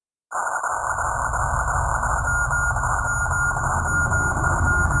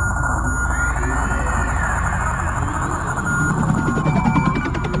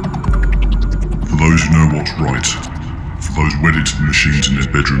connected machines in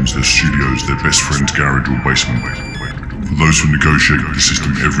their bedrooms, their studios, their best friend's garage or basement. For those who negotiate with the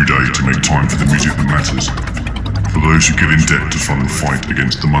system every day to make time for the music that matters. For those who get in debt to fund the fight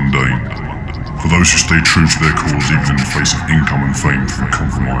against the mundane. For those who stay true to their cause even in the face of income and fame through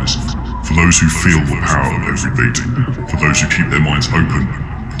compromise. For those who feel the power of every beat. For those who keep their minds open.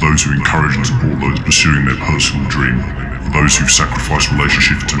 For those who encourage and support those pursuing their personal dream. For those who sacrifice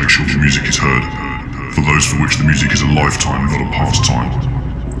relationships to make sure the music is heard. For those for which the music is a lifetime, not a pastime.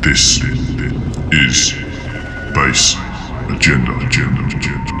 This is Bass Agenda.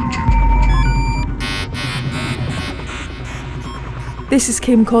 This is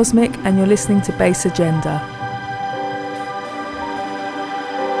Kim Cosmic and you're listening to Bass Agenda.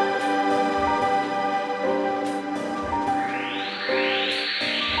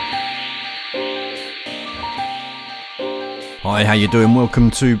 Hi, how you doing?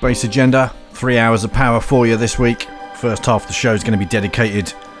 Welcome to Bass Agenda. 3 hours of power for you this week. First half of the show is going to be dedicated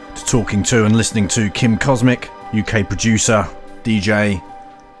to talking to and listening to Kim Cosmic, UK producer, DJ,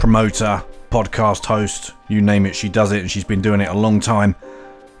 promoter, podcast host, you name it, she does it, and she's been doing it a long time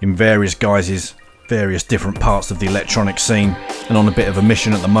in various guises, various different parts of the electronic scene, and on a bit of a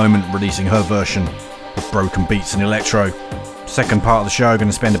mission at the moment, releasing her version of Broken Beats and Electro. Second part of the show, going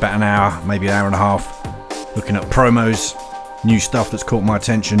to spend about an hour, maybe an hour and a half, looking at promos, new stuff that's caught my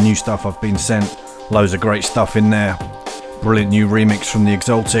attention, new stuff I've been sent, loads of great stuff in there. Brilliant new remix from the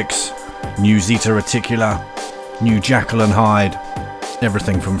Exotics, new Zeta Reticula, new Jekyll and Hyde,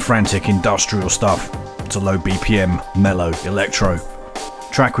 everything from frantic industrial stuff to low BPM, mellow electro.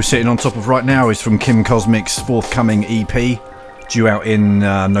 Track we're sitting on top of right now is from Kim Cosmic's forthcoming EP, due out in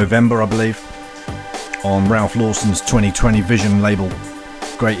November, I believe, on Ralph Lawson's 2020 Vision label.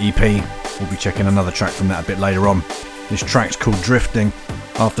 Great EP, we'll be checking another track from that a bit later on. This track's called Drifting.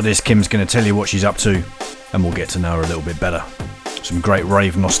 After this, Kim's going to tell you what she's up to, and we'll get to know her a little bit better. Some great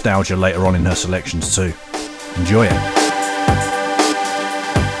rave nostalgia later on in her selections too. Enjoy it.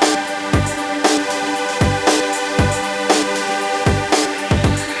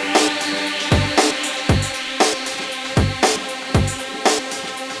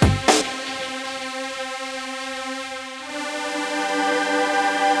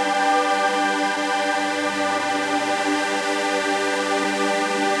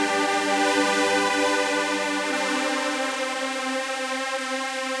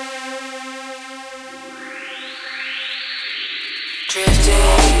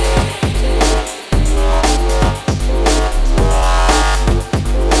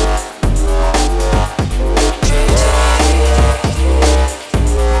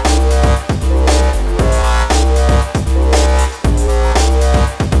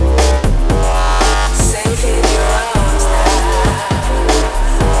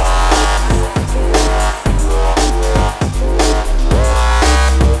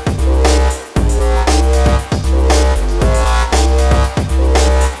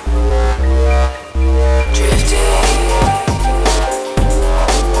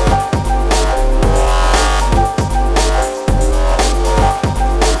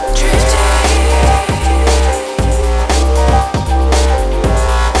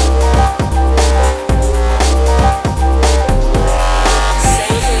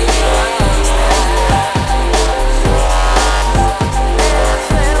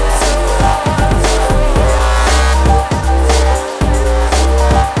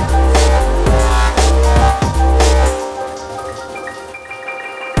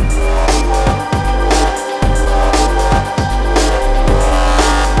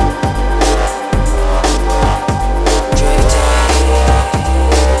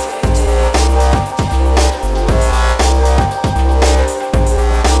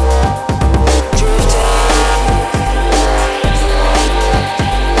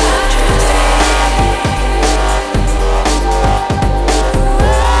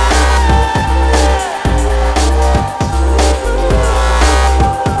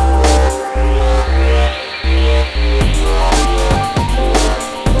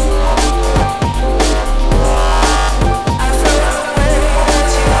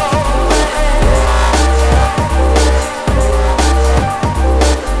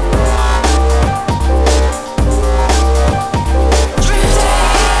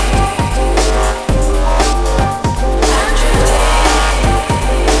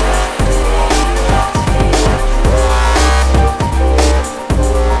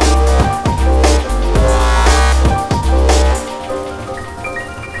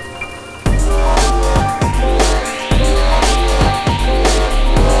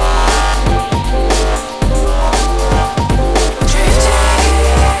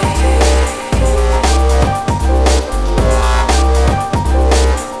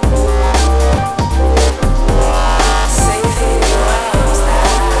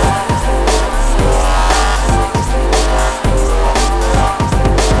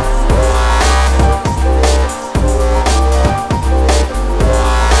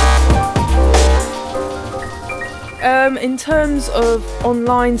 in terms of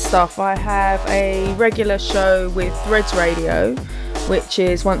online stuff, I have a regular show with Threads Radio, which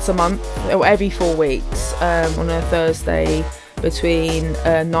is once a month, or every 4 weeks, on a Thursday between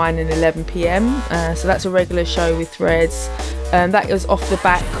 9 and 11 p.m. So that's a regular show with Threads. That was off the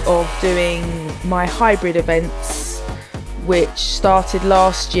back of doing my hybrid events, which started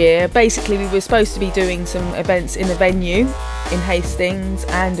last year. Basically, we were supposed to be doing some events in a venue in Hastings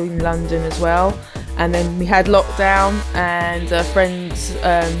and in London as well. And then we had lockdown, and friends,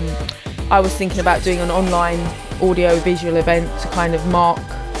 I was thinking about doing an online audio-visual event to kind of mark,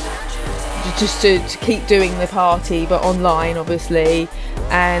 just to keep doing the party, but online, obviously.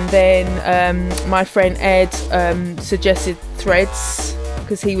 And then my friend Ed suggested Threads,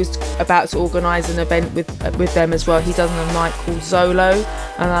 because he was about to organise an event with them as well. He does a night called Zolo,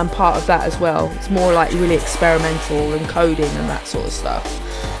 and I'm part of that as well. It's more like really experimental and coding and that sort of stuff.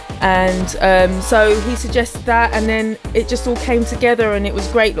 And so he suggested that, and then it just all came together, and it was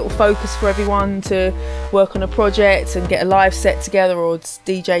great little focus for everyone to work on a project and get a live set together, or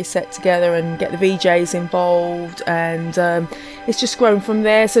DJ set together, and get the VJs involved, and it's just grown from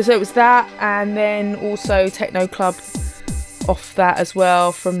there. So it was that, and then also Techno Club off that as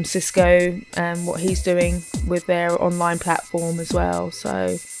well, from Cisco and what he's doing with their online platform as well.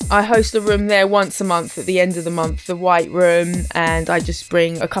 So I host a room there once a month at the end of the month, the White Room, and I just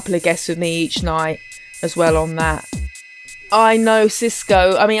bring a couple of guests with me each night as well on that. I know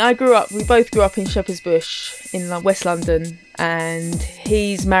Cisco. I mean, we both grew up in Shepherd's Bush in West London, and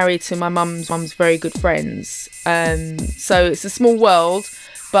he's married to my mum's very good friends. So it's a small world.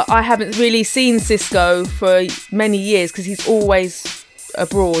 But I haven't really seen Cisco for many years because he's always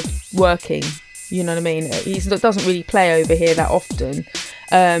abroad working. You know what I mean? He doesn't really play over here that often.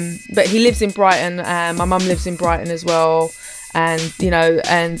 But he lives in Brighton. My mum lives in Brighton as well. And,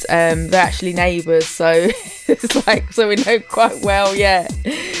 they're actually neighbours. So it's like, so we know quite well, yeah.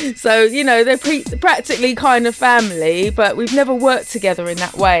 So, they're practically kind of family, but we've never worked together in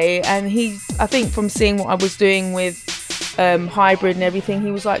that way. And I think from seeing what I was doing with hybrid and everything, he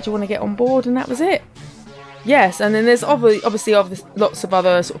was like, do you want to get on board? And that was it. Yes. And then there's obviously lots of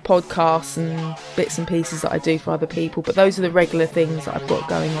other sort of podcasts and bits and pieces that I do for other people, but those are the regular things that I've got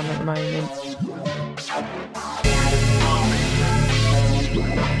going on at the moment.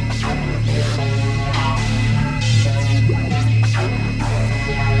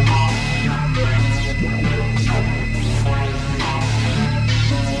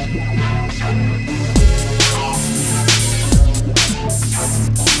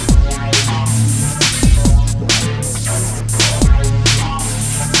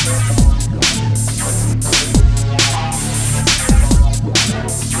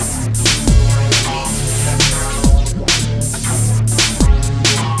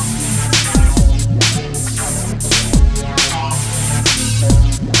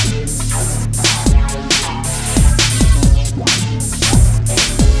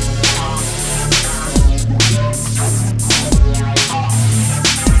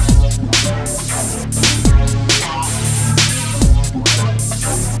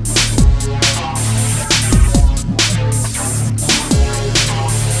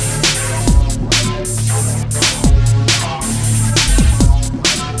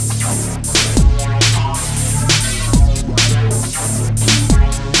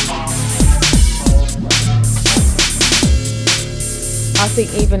 I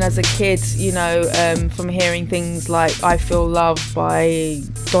think even as a kid, from hearing things like I Feel Love by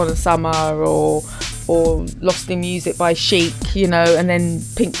Donna Summer or Lost in Music by Chic, and then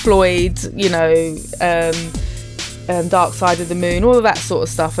Pink Floyd, Dark Side of the Moon, all of that sort of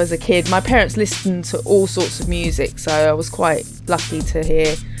stuff as a kid. My parents listened to all sorts of music, so I was quite lucky to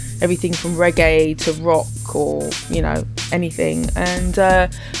hear everything from reggae to rock or, anything. And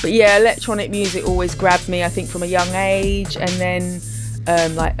but yeah, electronic music always grabbed me, I think, from a young age, and then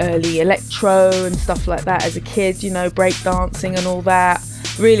like early electro and stuff like that as a kid, break dancing and all that.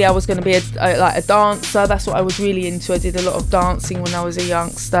 Really, I was going to be a dancer. That's what I was really into. I did a lot of dancing when I was a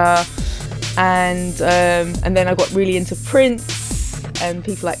youngster, and then I got really into Prince and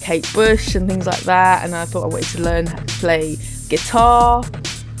people like Kate Bush and things like that, and I thought I wanted to learn how to play guitar,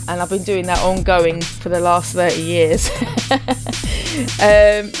 and I've been doing that ongoing for the last 30 years.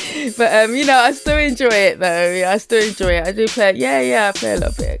 But I still enjoy it though. Yeah, I still enjoy it. I do play I play a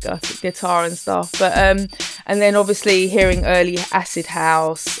little bit of guitar and stuff. But and then obviously hearing early acid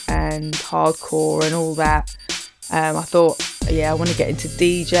house and hardcore and all that, I thought, I want to get into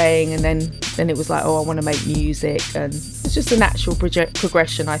DJing, and then it was like, I want to make music, and it's just a natural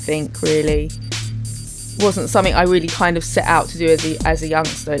progression, I think. Really, it wasn't something I really kind of set out to do as a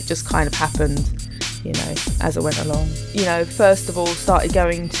youngster. It just kind of happened. as I went along. First of all, started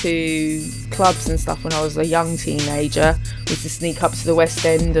going to clubs and stuff when I was a young teenager. Used to sneak up to the West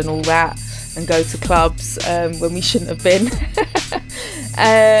End and all that, and go to clubs when we shouldn't have been.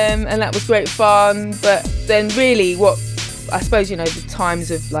 And that was great fun. But then really I suppose, the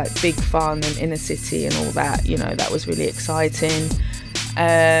times of like big fun and inner city and all that, that was really exciting.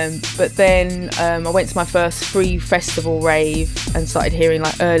 But then I went to my first free festival rave and started hearing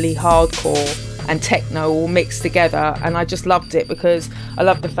like early hardcore and techno all mixed together, and I just loved it because I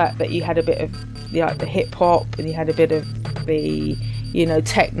loved the fact that you had a bit of the hip hop and you had a bit of the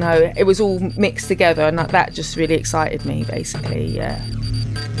techno. It was all mixed together, and that just really excited me, basically. Yeah.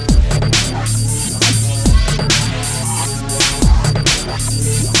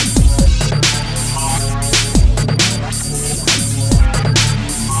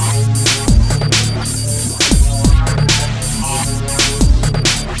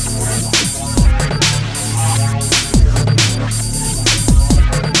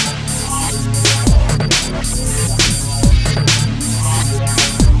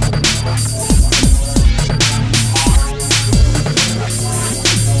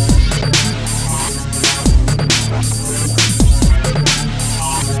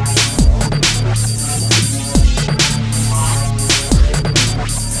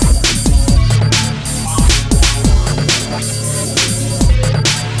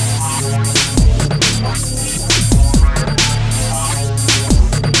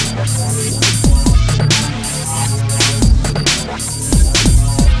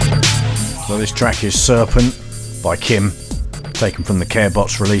 This track is Serpent by Kim, taken from the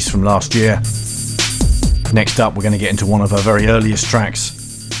Carebots release from last year. Next up, we're going to get into one of her very earliest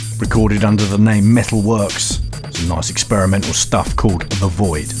tracks, recorded under the name Metalworks. Some nice experimental stuff called The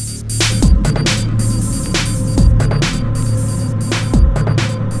Void.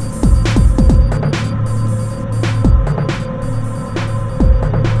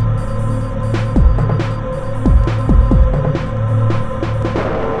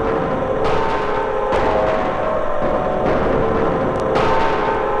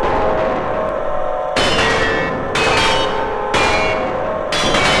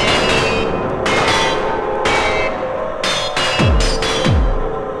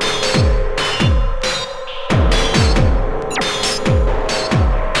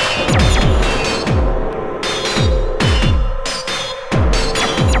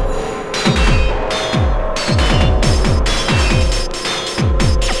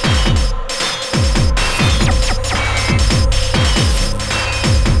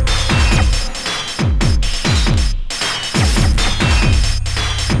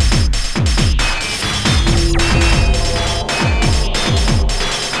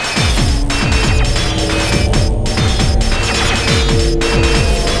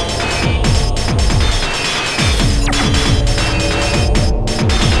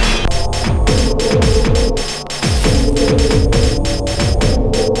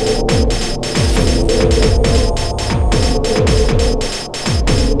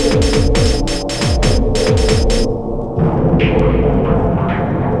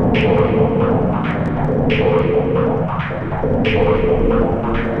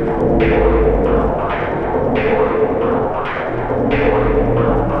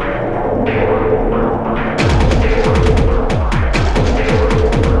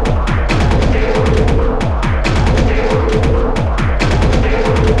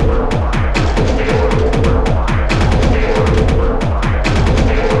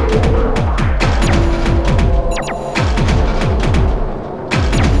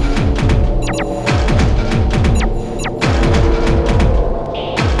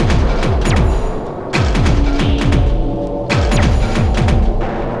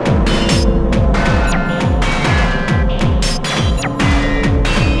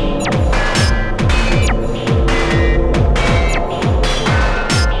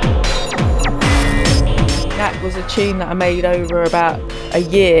 Tune that I made over about a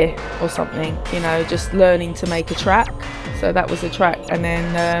year or something, just learning to make a track. So that was a track, and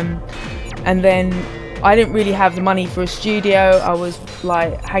then I didn't really have the money for a studio. I was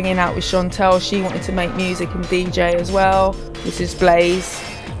like hanging out with Chantel. She wanted to make music and DJ as well. This is Blaze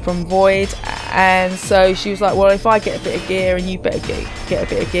from Void, and so she was like, well, if I get a bit of gear and you better get a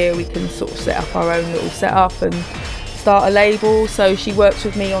bit of gear, we can sort of set up our own little setup and start a label. So she worked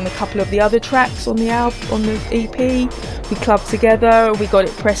with me on a couple of the other tracks on the album, on the EP. We clubbed together, we got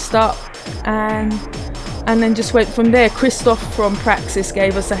it pressed up, and then just went from there. Christoph from Praxis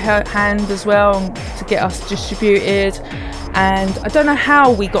gave us a hand as well to get us distributed, and I don't know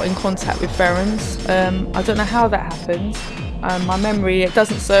how we got in contact with Ferens. I don't know how that happened, My memory, it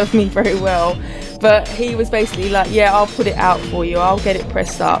doesn't serve me very well, but he was basically like, yeah, I'll put it out for you, I'll get it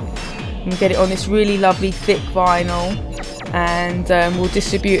pressed up and get it on this really lovely thick vinyl, and we'll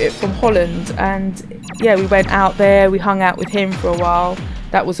distribute it from Holland. And yeah, we went out there, we hung out with him for a while.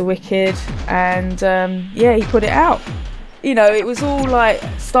 That was a wicked, and yeah, he put it out. You know, it was all like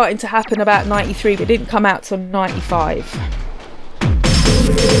starting to happen about 93, but it didn't come out till 95.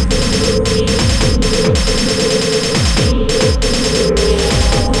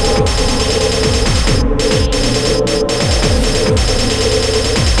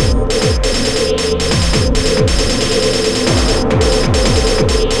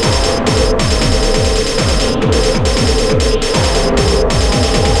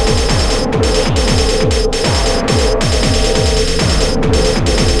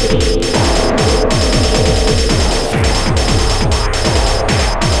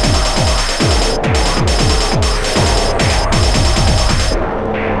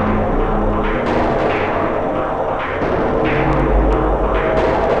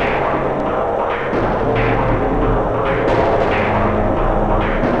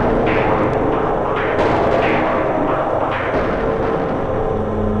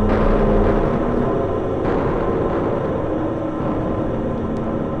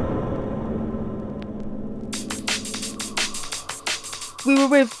 We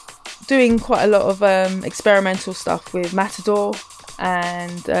were doing quite a lot of experimental stuff with Matador,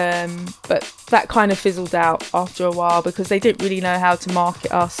 and but that kind of fizzled out after a while because they didn't really know how to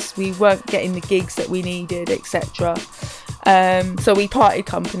market us. We weren't getting the gigs that we needed, etc. So we parted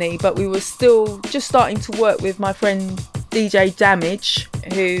company, but we were still just starting to work with my friend DJ Damage,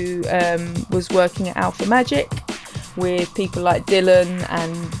 who was working at Alpha Magic with people like Dylan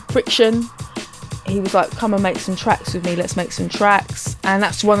and Friction. He was like, come and make some tracks with me, let's make some tracks. And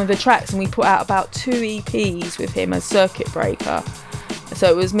that's one of the tracks, and we put out about 2 EPs with him as Circuit Breaker. So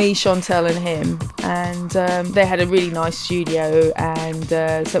it was me, Chantel and him, and they had a really nice studio, and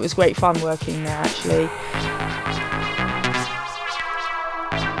so it was great fun working there actually.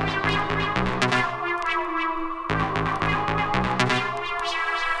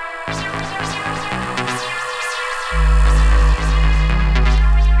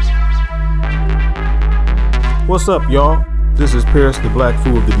 What's up, y'all? This is Paris the Black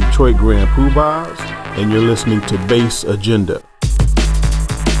Fool of the Detroit Grand Poobahs, and you're listening to Bass Agenda.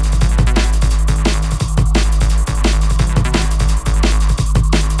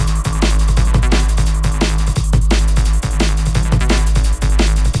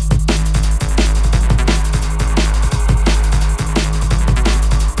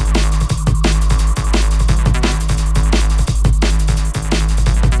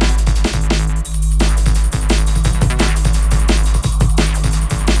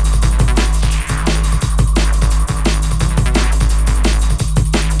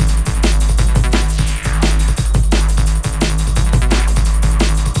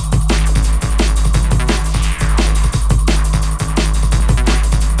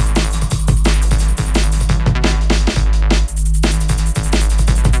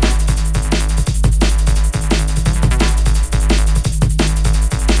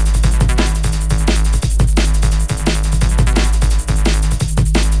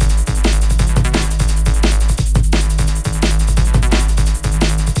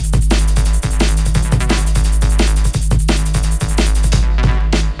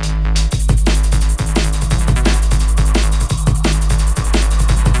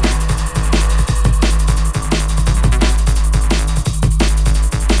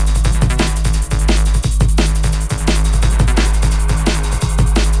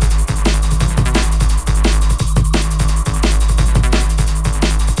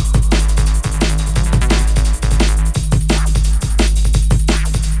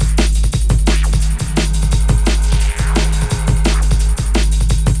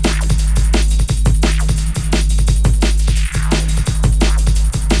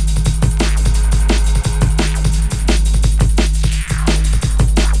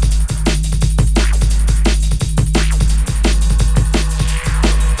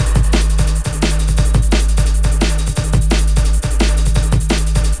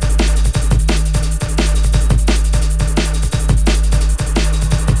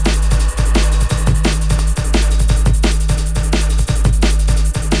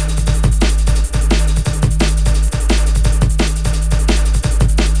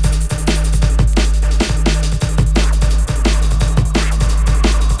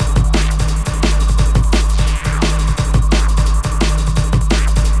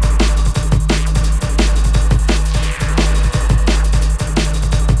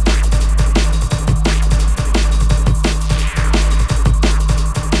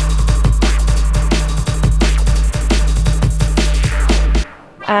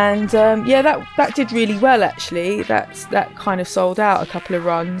 And that did really well actually. That kind of sold out a couple of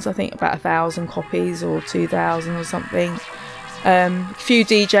runs. I think about 1,000 copies or 2,000 or something. A few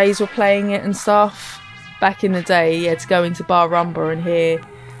DJs were playing it and stuff. Back in the day, to go into Bar Rumba and hear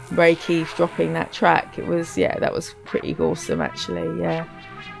Ray Keith dropping that track, that was pretty awesome actually. Yeah,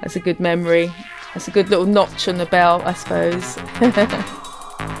 that's a good memory. That's a good little notch on the belt, I suppose.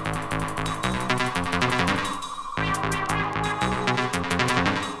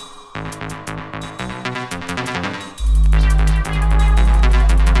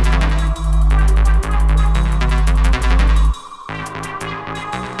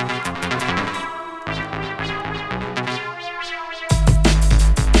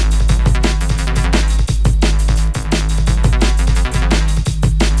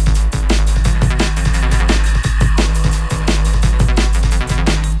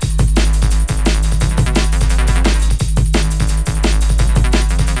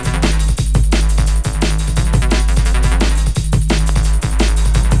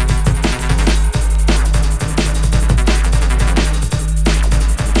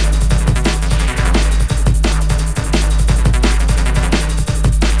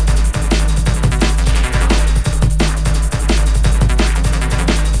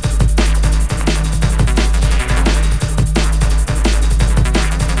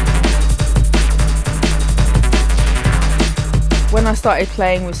 Started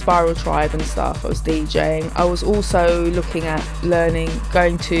playing with Spiral Tribe and stuff. I was DJing. I was also looking at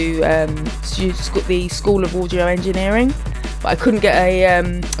going to the School of Audio Engineering, but I couldn't get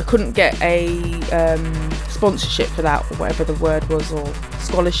a sponsorship for that, or whatever the word was, or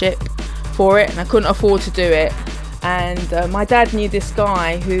scholarship for it, and I couldn't afford to do it. And my dad knew this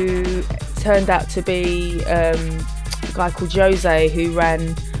guy who turned out to be a guy called Jose, who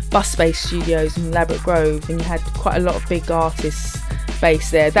ran Bus Space Studios in Ladbroke Grove, and you had quite a lot of big artists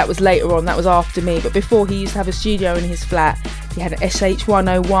based there. That was later on, that was after me, but before, he used to have a studio in his flat. He had an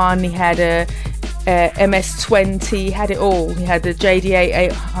SH101, he had a MS-20, he had it all. He had a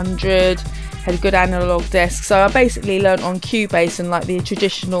JD8 800, had a good analog desk. So I basically learnt on Cubase and like the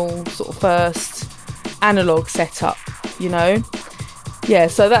traditional sort of first analog setup, you know. Yeah,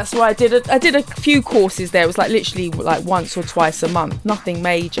 so that's why I did a few courses there. It was like literally like once or twice a month, nothing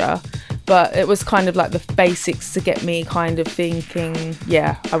major, but it was kind of like the basics to get me kind of thinking,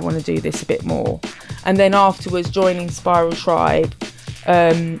 yeah, I want to do this a bit more. And then afterwards joining Spiral Tribe,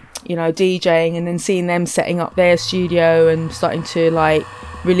 DJing, and then seeing them setting up their studio and starting to like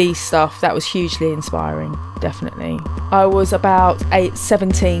release stuff, that was hugely inspiring, definitely. I was about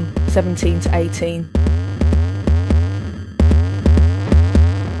 17 to 18.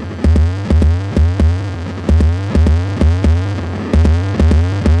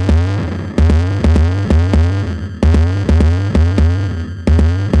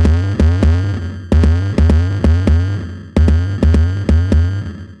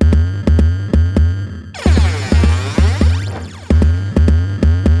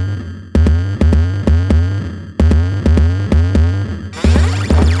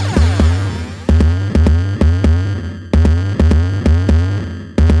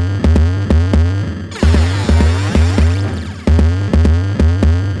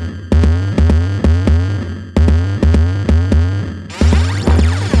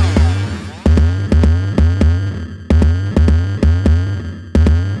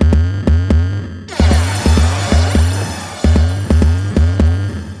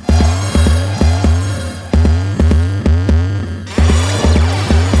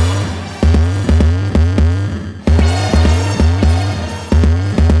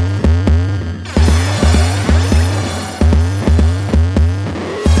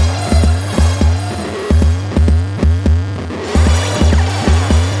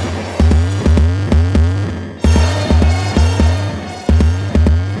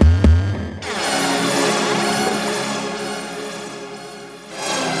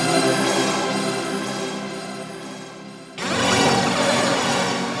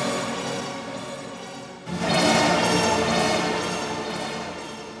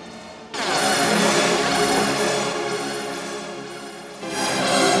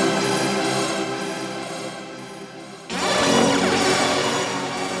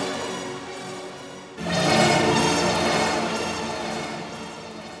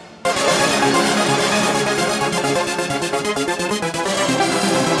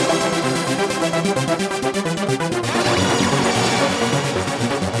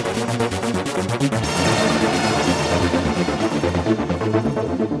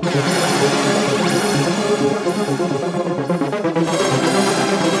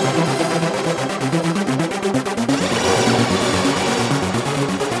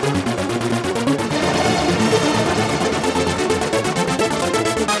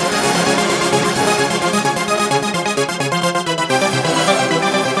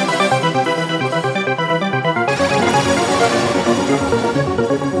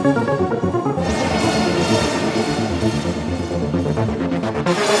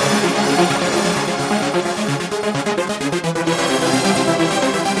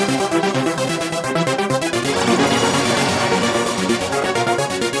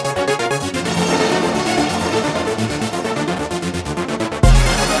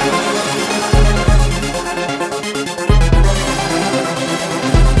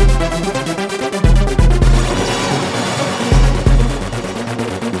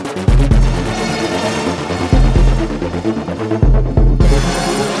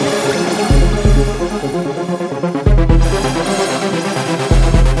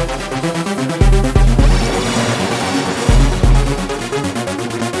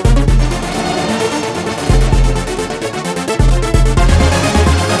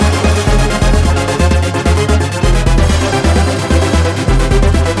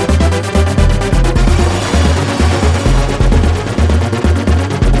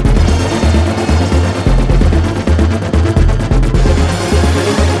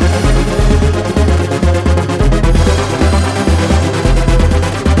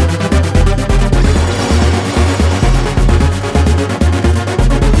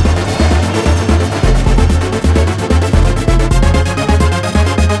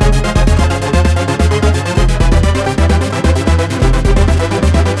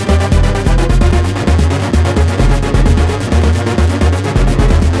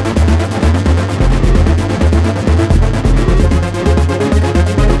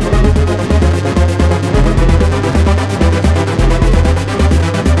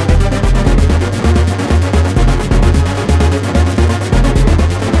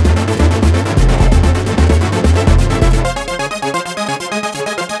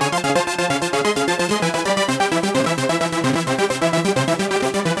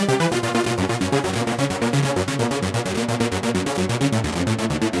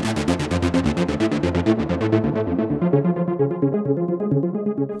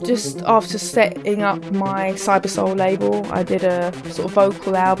 after setting up my Cybersoul label, I did a sort of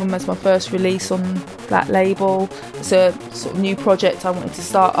vocal album as my first release on that label. It's a sort of new project I wanted to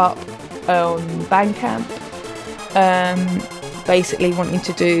start up on Bandcamp. Basically wanting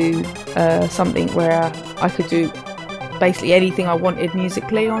to do something where I could do basically anything I wanted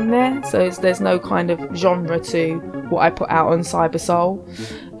musically on there. So there's no kind of genre to what I put out on Cybersoul.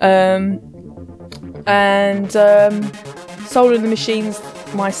 Soul in the Machine's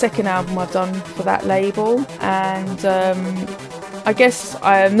my second album I've done for that label, and I guess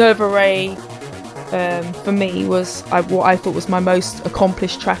Nerve Array for me was what I thought was my most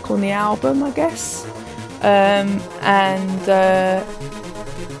accomplished track on the album, I guess.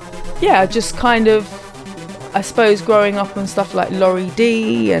 Just kind of, I suppose, growing up on stuff like Laurie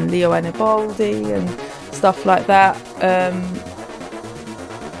D and Leo Anibaldi and stuff like that,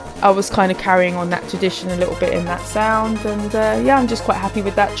 I was kind of carrying on that tradition a little bit in that sound, and I'm just quite happy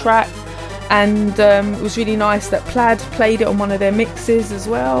with that track. And it was really nice that Plaid played it on one of their mixes as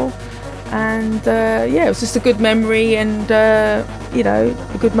well, and it was just a good memory and a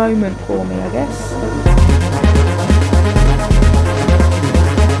good moment for me, I guess.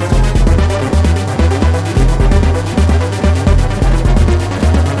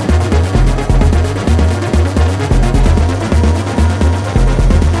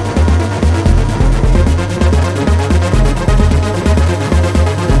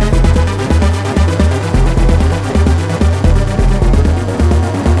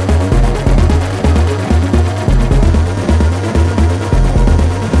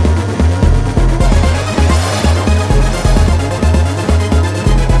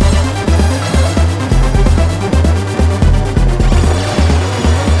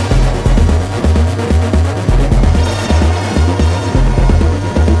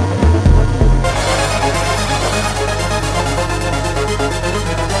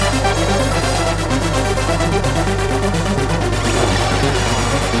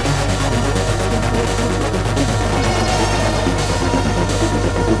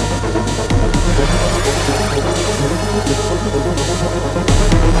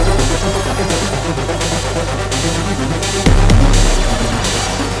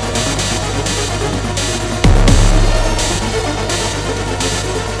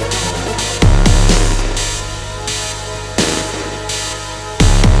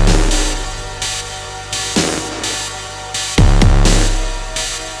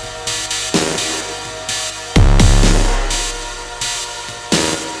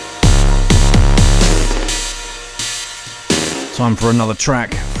 Time for another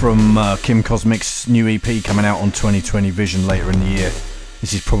track from Kim Cosmic's new EP coming out on 2020 Vision later in the year.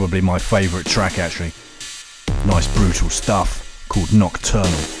 This is probably my favourite track, actually. Nice brutal stuff called Nocturnal.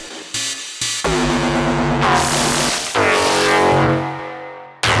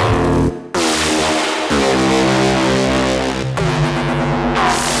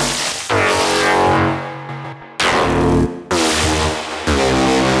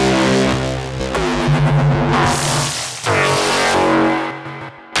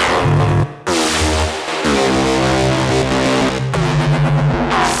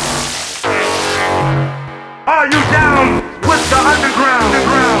 Are you down with the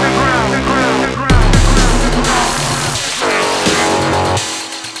underground?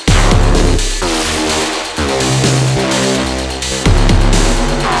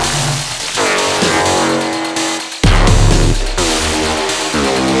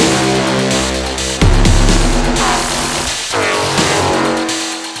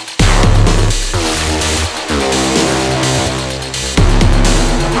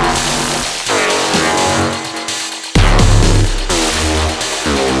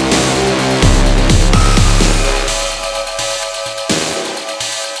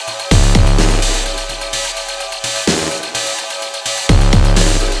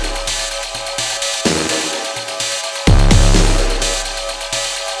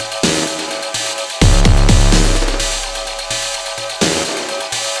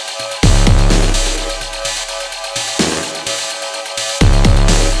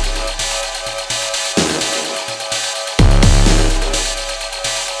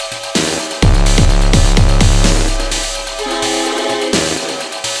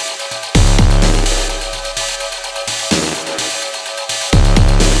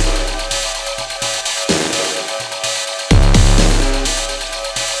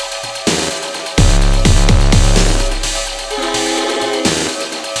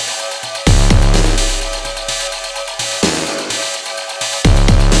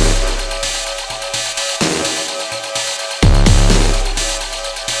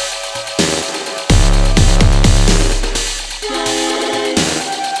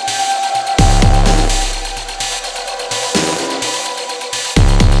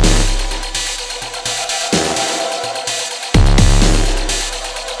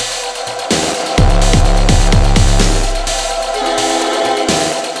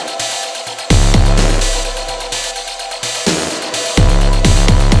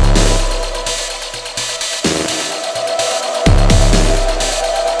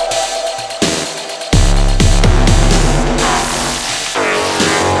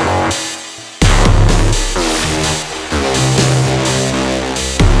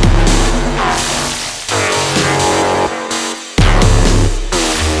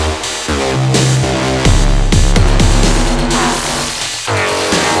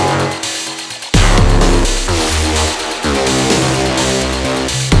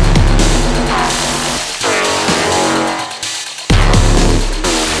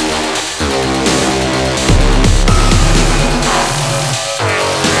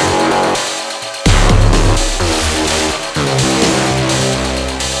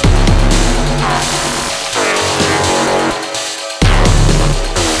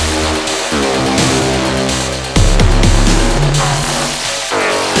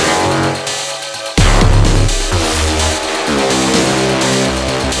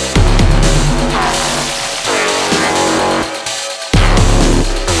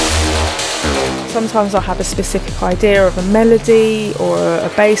 sometimes I'll have a specific idea of a melody or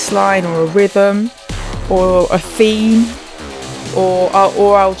a bass line or a rhythm or a theme, or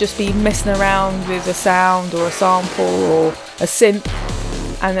I'll just be messing around with a sound or a sample or a synth,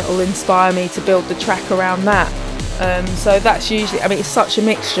 and it will inspire me to build the track around that. So that's usually, I mean, it's such a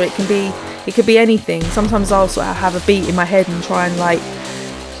mixture. It could be anything. Sometimes I'll sort of have a beat in my head and try and like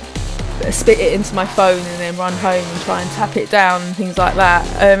spit it into my phone and then run home and try and tap it down and things like that.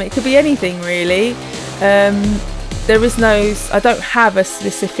 It could be anything really. I don't have a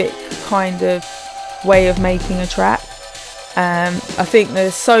specific kind of way of making a track. I think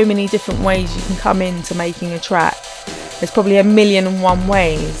there's so many different ways you can come into making a track. There's probably 1,000,001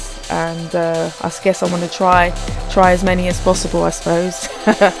 ways, and I guess I want to try as many as possible, I suppose.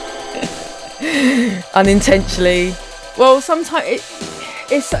 Unintentionally. Well, sometimes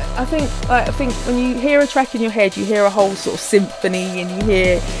it's I think when you hear a track in your head, you hear a whole sort of symphony, and you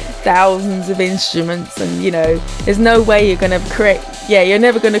hear thousands of instruments, and there's no way you're going to you're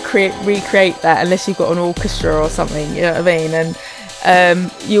never going to recreate that unless you've got an orchestra or something, you know what I mean?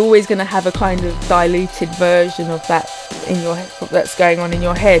 And you're always going to have a kind of diluted version of that in your head, that's going on in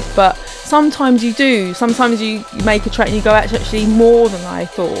your head. But sometimes you do. Sometimes you make a track and you go, actually more than I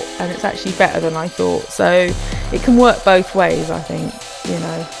thought, and it's actually better than I thought. So it can work both ways, I think.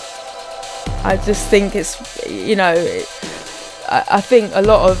 I just think it's, I think a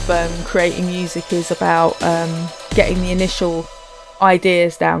lot of creating music is about getting the initial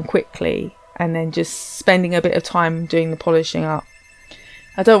ideas down quickly and then just spending a bit of time doing the polishing up.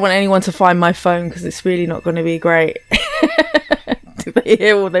 I don't want anyone to find my phone because it's really not going to be great. Do they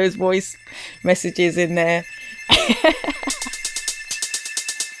hear all those voice messages in there?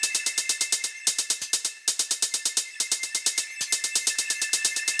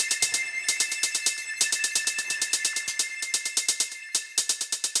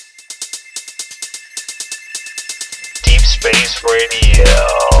 Deep Space Radio.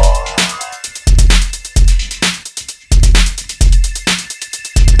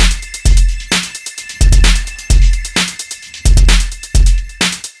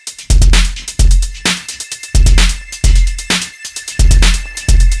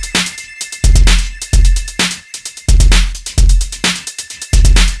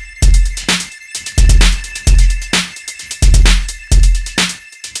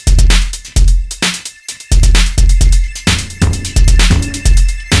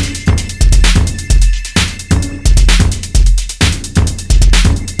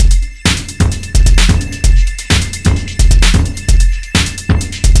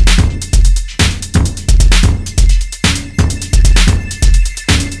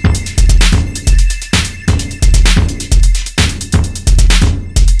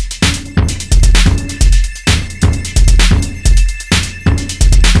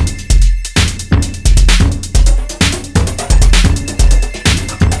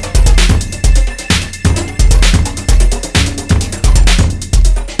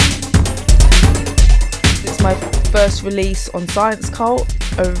 Release on Science Cult.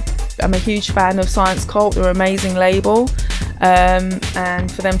 I'm a huge fan of Science Cult. They're an amazing label,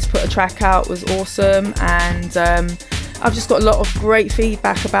 and for them to put a track out was awesome, and I've just got a lot of great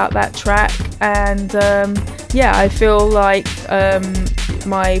feedback about that track, and I feel like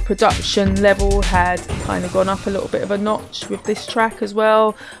my production level had kind of gone up a little bit of a notch with this track as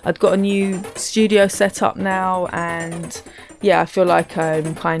well. I'd got a new studio set up now, and I feel like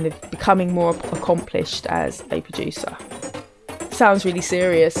I'm kind of becoming more accomplished as a producer. Sounds really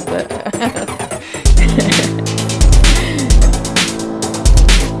serious, but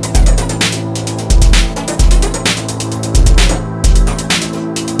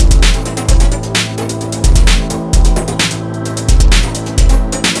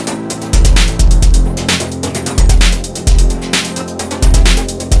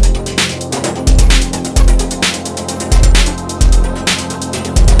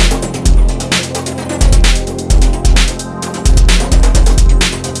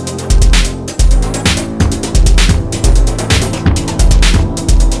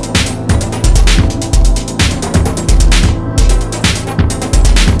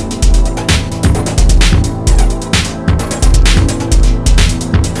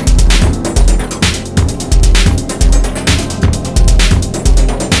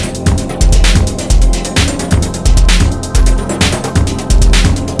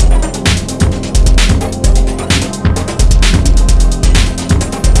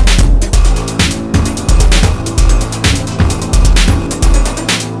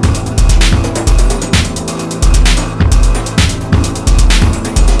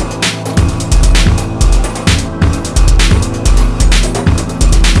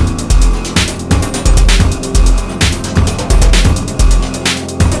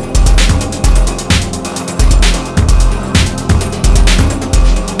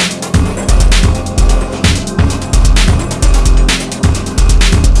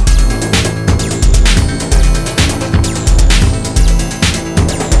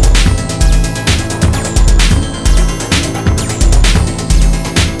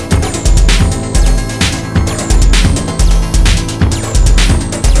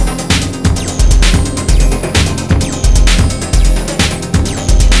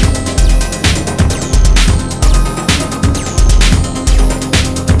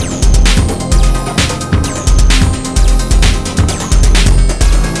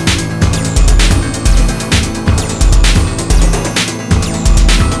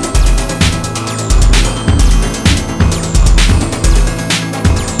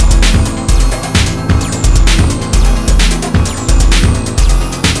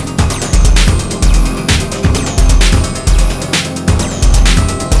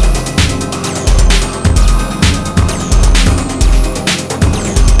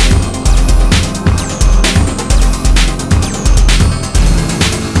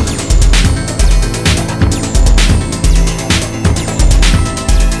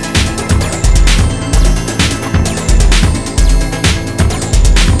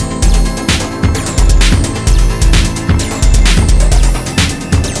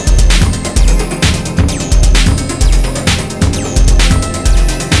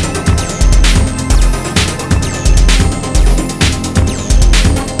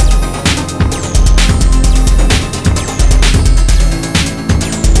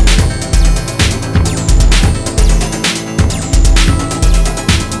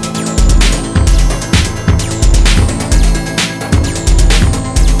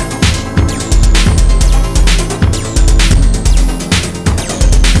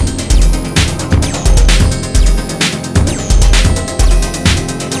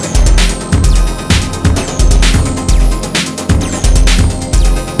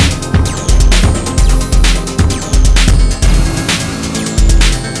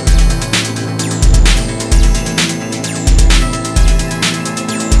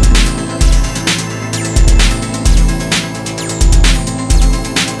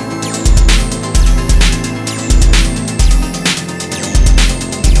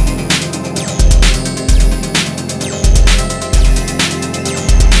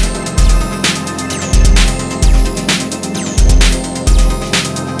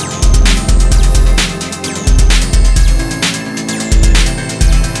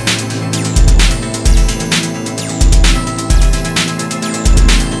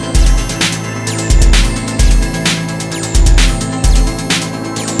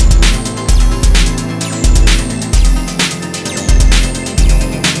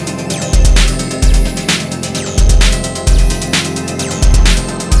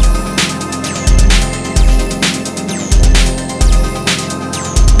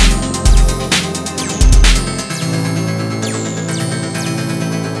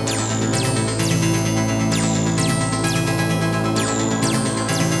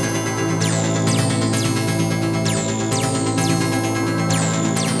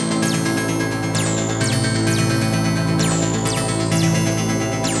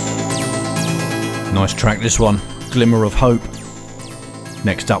Nice track this one, Glimmer of Hope.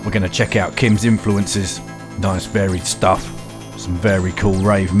 Next up we're going to check out Kim's influences. Nice varied stuff. Some very cool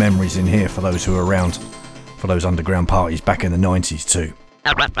rave memories in here for those who are around for those underground parties back in the 90s too.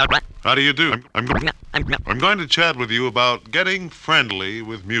 How do you do? I'm going to chat with you about getting friendly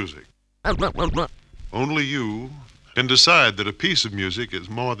with music. Only you can decide that a piece of music is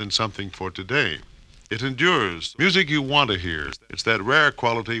more than something for today. It endures. Music you want to hear. It's that rare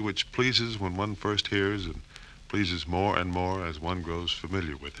quality which pleases when one first hears and pleases more and more as one grows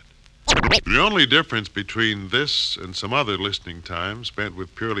familiar with it. The only difference between this and some other listening time spent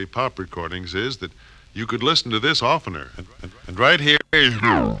with purely pop recordings is that you could listen to this oftener. And right here,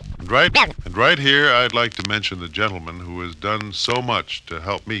 I'd like to mention the gentleman who has done so much to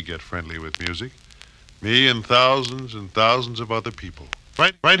help me get friendly with music. Me and thousands of other people.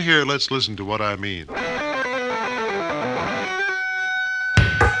 Right here, let's listen to what I mean.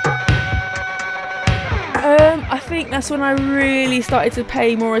 I think that's when I really started to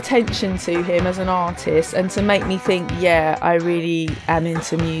pay more attention to him as an artist and to make me think, yeah, I really am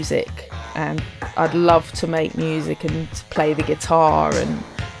into music and I'd love to make music and to play the guitar and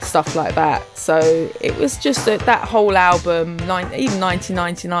stuff like that. So it was just that whole album, even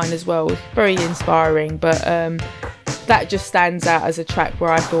 1999 as well, was very inspiring, but that just stands out as a track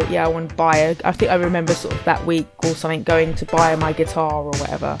where I thought, yeah, I want to buy I think I remember sort of that week or something going to buy my guitar or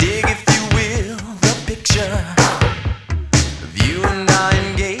whatever. Dig, if you will, the picture of you and I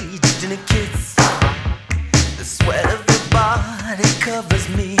engaged in a kiss. The sweat of your body covers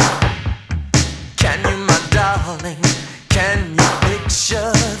me. Can you, my darling, can you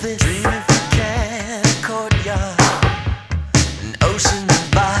picture this? Dream if you can, a courtyard, an ocean of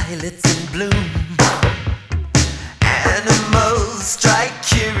violets in bloom. Animals strike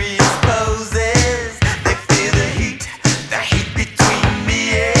curious poses. They feel the heat between me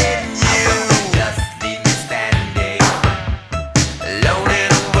and you. Just leave me standing alone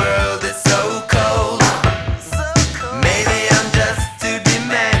in a world that's so cold. Maybe I'm just too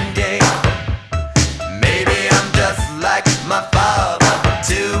demanding. Maybe I'm just like my father,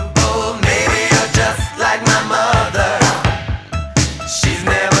 too bold. Maybe you're just like my mother. She's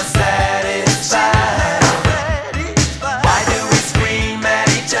never satisfied.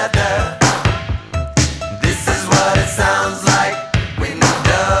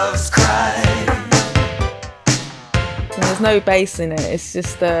 No bass in it, it's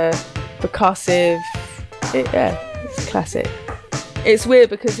just percussive. It's classic. It's weird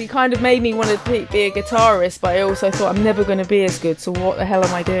because he kind of made me want to be a guitarist, but I also thought I'm never going to be as good, so what the hell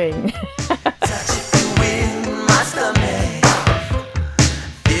am I doing? Touch you in my stomach.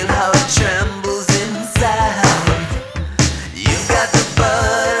 Feel how it trembles inside. You've got the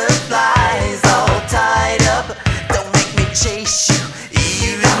butterflies all tied up. Don't make me chase you,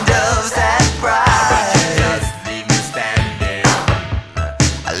 even doves have pride.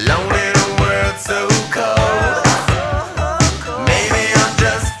 Alone in a world so cold. Maybe I'm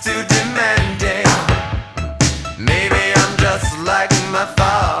just too demanding. Maybe I'm just like my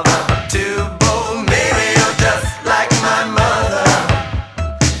father, too bold. Maybe you're just like my mother.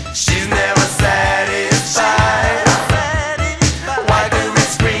 She's never satisfied. Why do we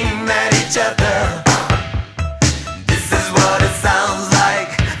scream at each other? This is what it sounds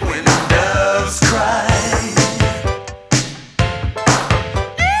like when doves cry.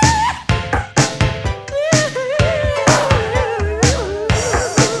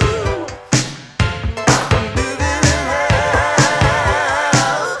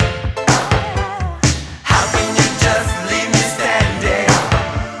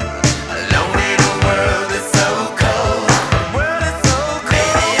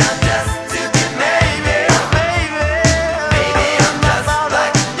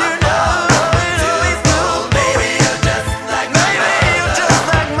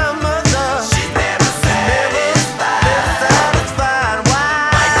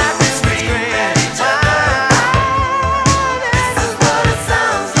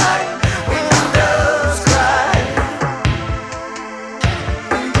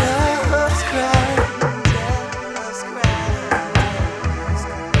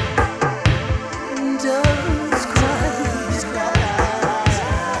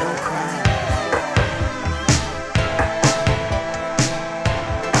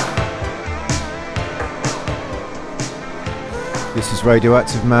 This is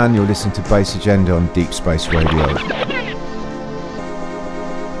Radioactive Man, you're listening to Bass Agenda on Deep Space Radio.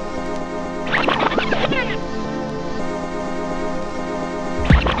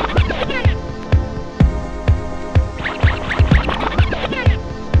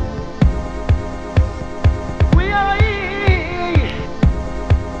 We are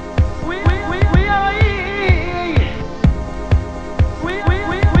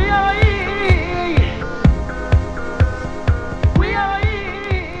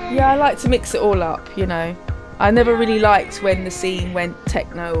Yeah, I like to mix it all up, you know. I never really liked when the scene went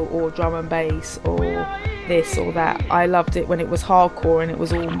techno or drum and bass or this or that. I loved it when it was hardcore and it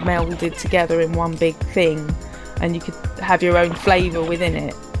was all melded together in one big thing and you could have your own flavour within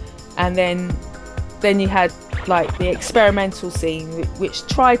it. And then you had like the experimental scene which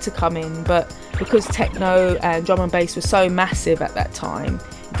tried to come in, but because techno and drum and bass were so massive at that time,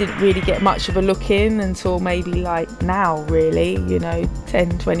 it didn't really get much of a look in until maybe like now, really, you know,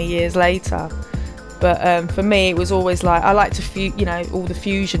 10, 20 years later. But for me, it was always like, I like to, you know, all the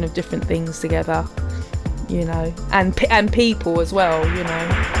fusion of different things together, you know, and people as well, you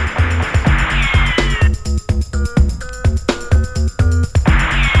know.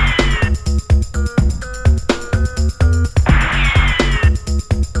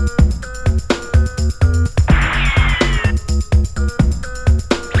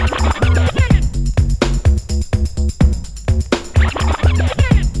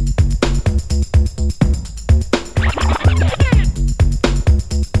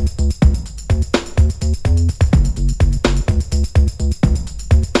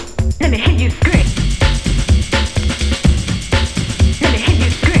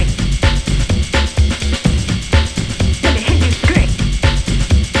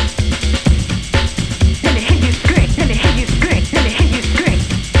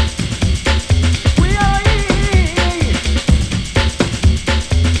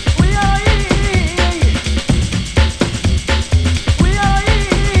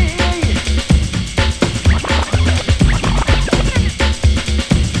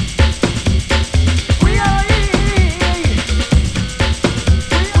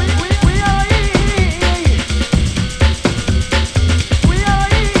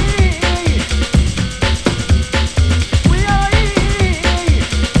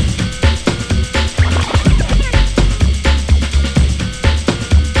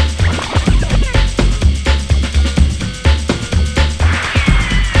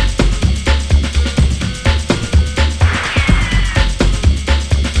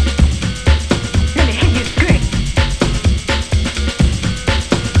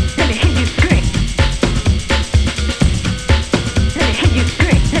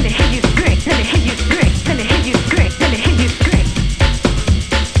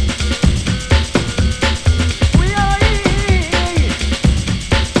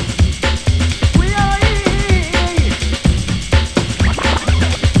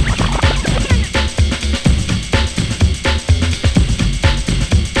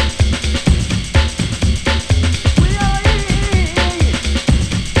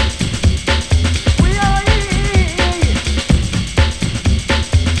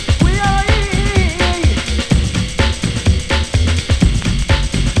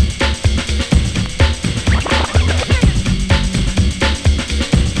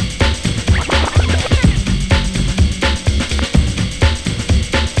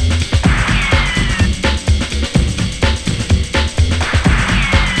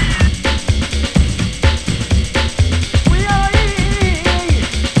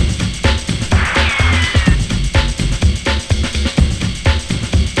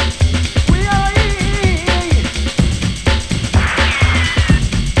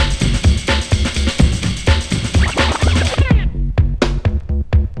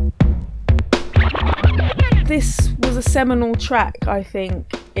 Seminal track, I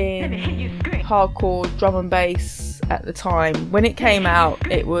think, in hardcore drum and bass at the time. When it came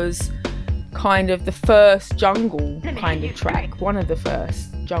out, it was kind of the first jungle kind of track, one of the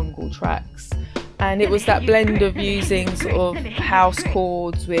first jungle tracks, and it was that blend of using sort of house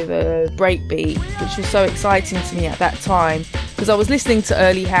chords with a breakbeat, which was so exciting to me at that time because I was listening to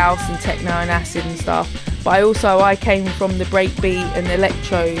early house and techno and acid and stuff, but I came from the breakbeat and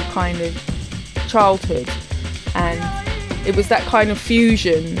electro kind of childhood, and it was that kind of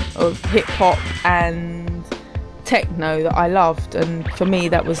fusion of hip-hop and techno that I loved, and for me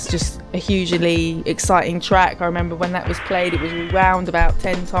that was just a hugely exciting track. I remember when that was played, it was rewound about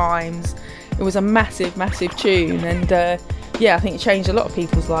 10 times. It was a massive tune, and yeah, I think it changed a lot of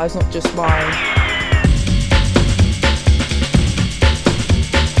people's lives, not just mine.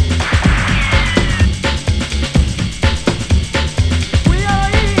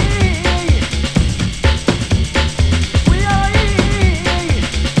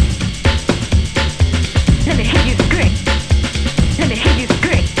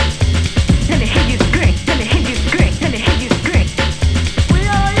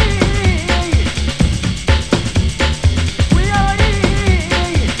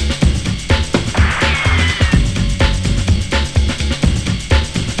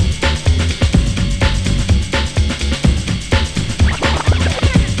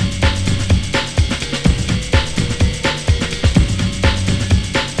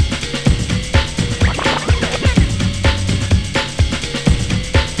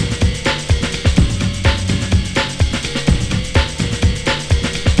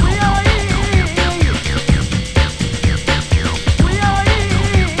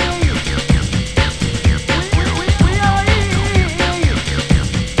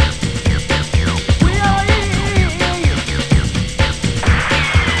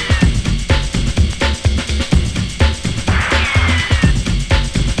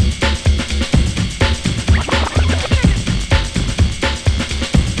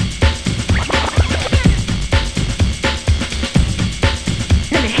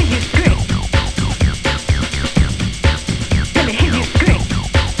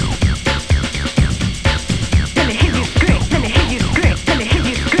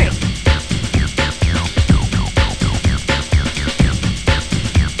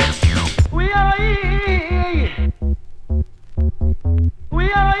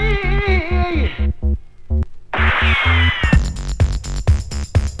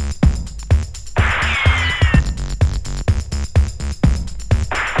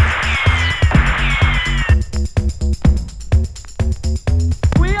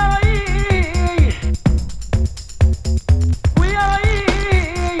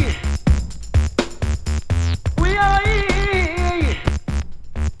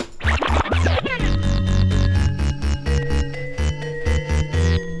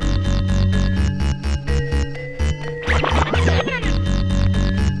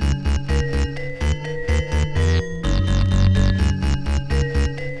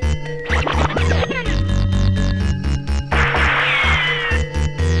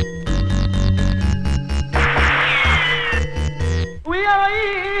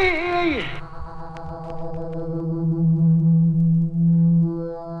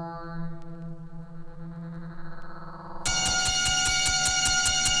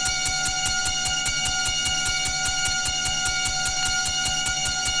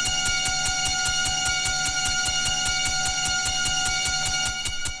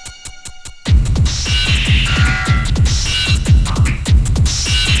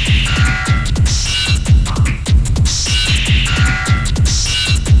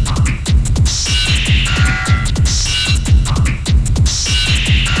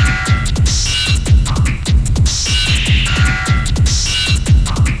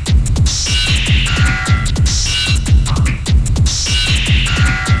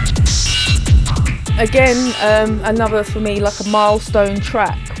 again, another for me like a milestone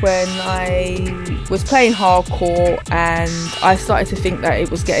track when I was playing hardcore and I started to think that it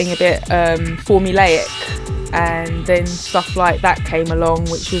was getting a bit formulaic, and then stuff like that came along,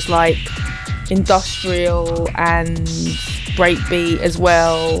 which was like industrial and breakbeat as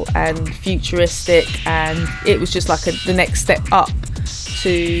well, and futuristic, and it was just like the next step up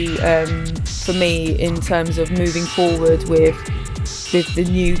to for me in terms of moving forward with the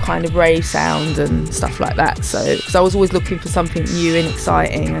new kind of rave sound and stuff like that. So because I was always looking for something new and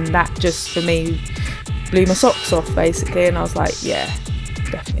exciting, and that just for me blew my socks off basically, and I was like, yeah,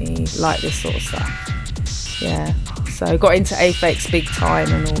 definitely like this sort of stuff. Yeah, so got into Aphex big time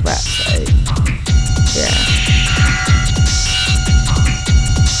and all that, so yeah.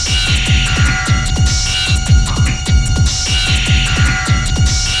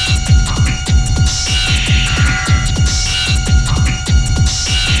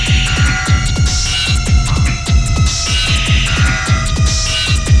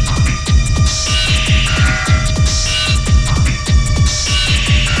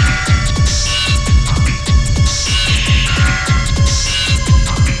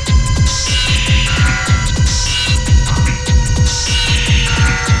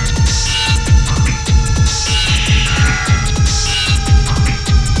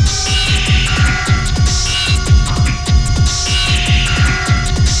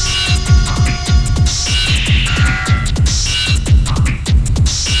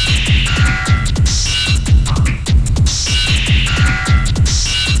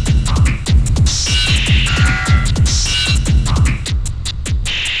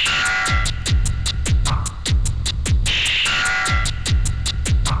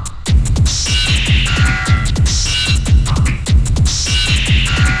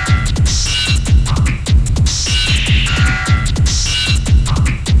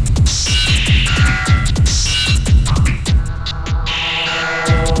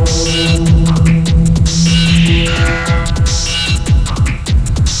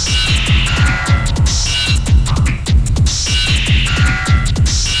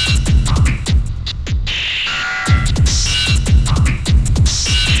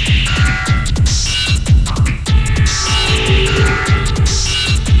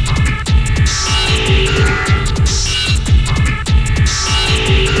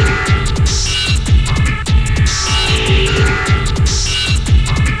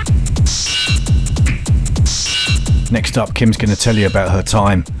 Next up, Kim's going to tell you about her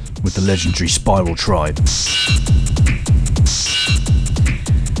time with the legendary Spiral Tribe.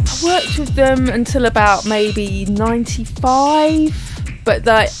 I worked with them until about maybe 95, but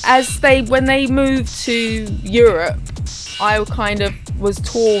when they moved to Europe, I kind of was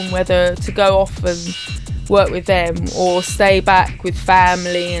torn whether to go off and work with them or stay back with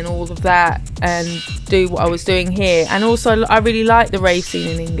family and all of that and do what I was doing here. And also I really liked the rave scene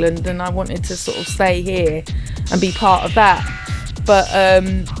in England, and I wanted to sort of stay here and be part of that. But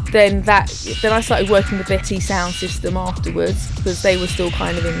then I started working with Betty Sound System afterwards, because they were still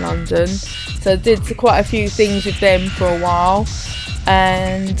kind of in London. So I did quite a few things with them for a while,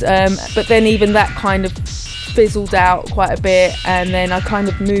 and but then even that kind of fizzled out quite a bit, and then I kind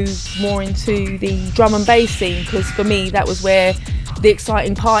of moved more into the drum and bass scene, because for me that was where the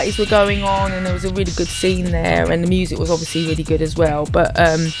exciting parties were going on, and there was a really good scene there, and the music was obviously really good as well. But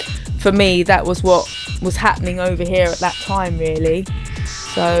for me, that was what was happening over here at that time, really.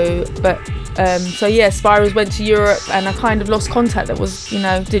 So yeah, Spirals went to Europe, and I kind of lost contact. That was,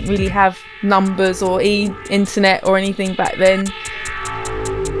 didn't really have numbers or internet or anything back then.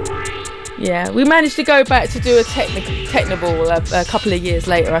 Yeah, we managed to go back to do a Technoball a couple of years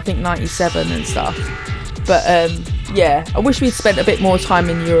later, I think 97 and stuff. But yeah, I wish we'd spent a bit more time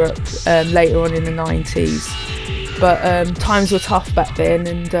in Europe later on in the 90s. But times were tough back then,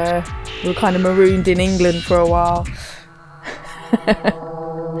 and we were kind of marooned in England for a while.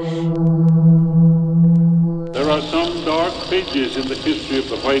 There are some dark pages in the history of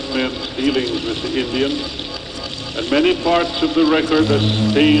the white man's dealings with the Indians, and many parts of the record are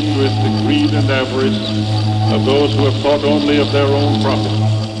stained with the greed and avarice of those who have thought only of their own profit.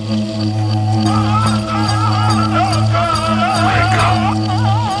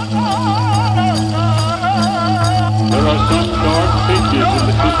 There are some dark pages in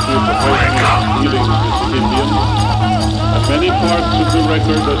the history of the white man's dealings with the Indians, and many parts of the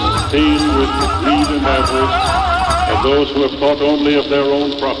record are stained with the greed and avarice of those who have thought only of their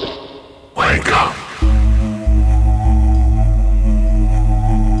own profit. Wake up!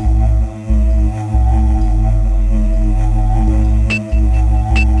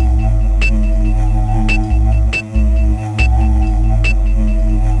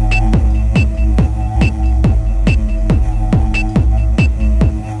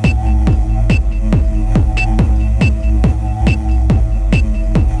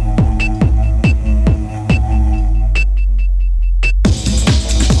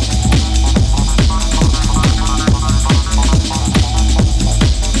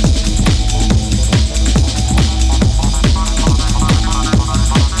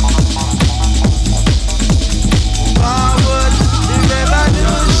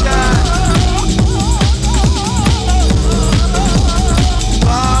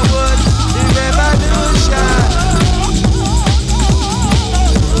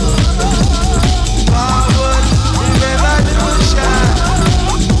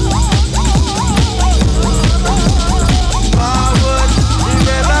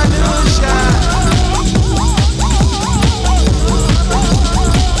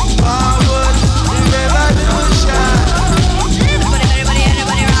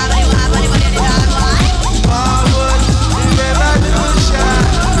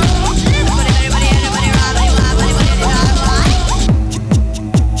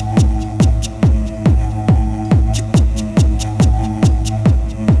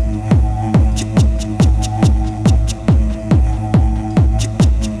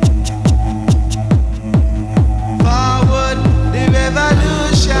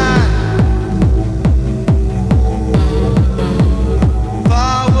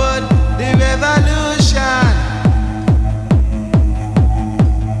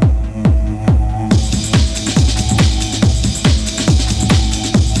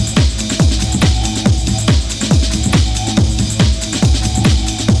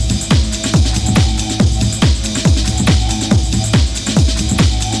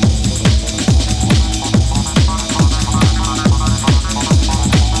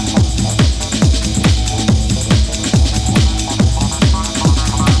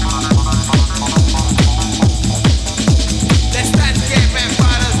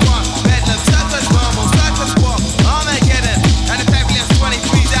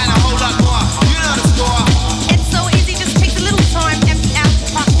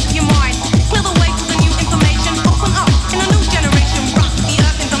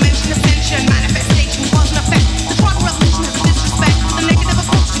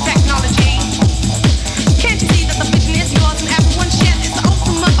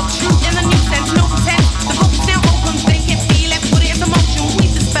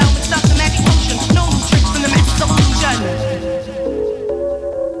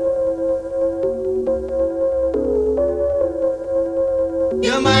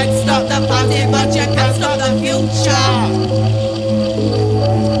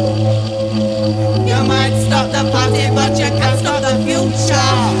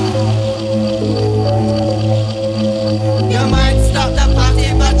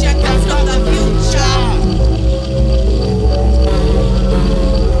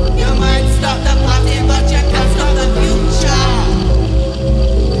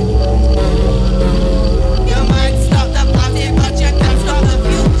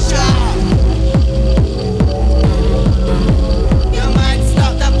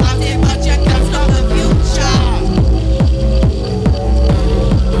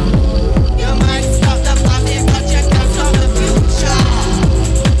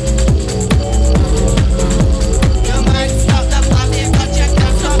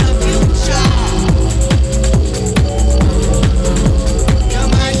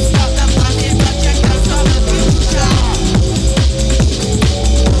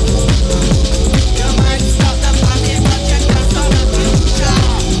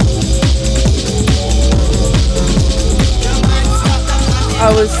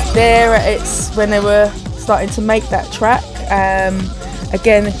 there it's when they were starting to make that track.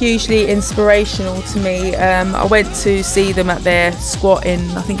 Again, hugely inspirational to me. I went to see them at their squat in,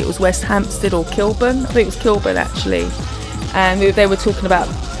 I think it was West Hampstead or Kilburn. I think it was Kilburn actually. And they were talking about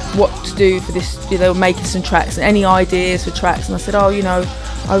what to do for this. They were making some tracks and any ideas for tracks. And I said, I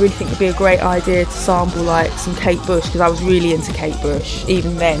really think it'd be a great idea to sample like some Kate Bush, because I was really into Kate Bush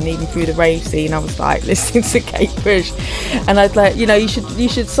even then, even through the rave scene. I was like listening to Kate Bush, and I'd like, you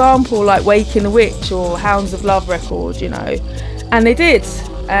should sample like Waking the Witch or Hounds of Love record, and they did,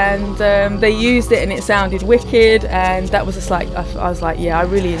 and they used it and it sounded wicked, and that was just like I was like, yeah, I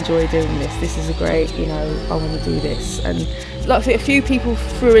really enjoy doing this. This is a great, I want to do this. And like a few people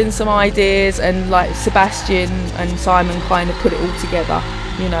threw in some ideas, and like Sebastian and Simon kind of put it all together,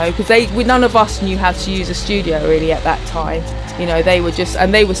 because none of us knew how to use a studio really at that time.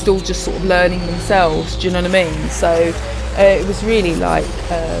 They were still just sort of learning themselves. Do you know what I mean? So it was really like,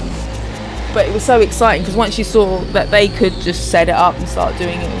 but it was so exciting because once you saw that they could just set it up and start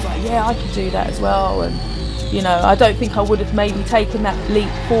doing it, it was like, yeah, I could do that as well. And I don't think I would have maybe taken that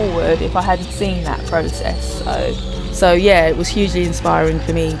leap forward if I hadn't seen that process. So yeah, it was hugely inspiring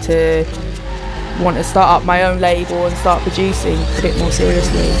for me to want to start up my own label and start producing a bit more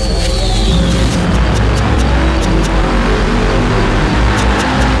seriously. So.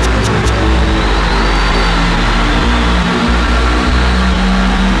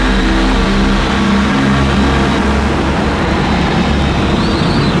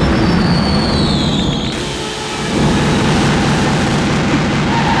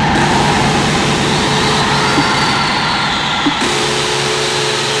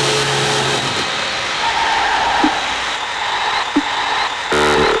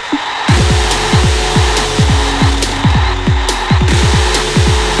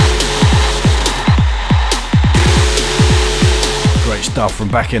 Stuff from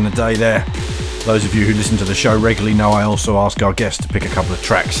back in the day there. Those of you who listen to the show regularly know I also ask our guests to pick a couple of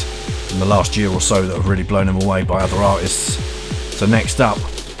tracks from the last year or so that have really blown them away by other artists. So next up,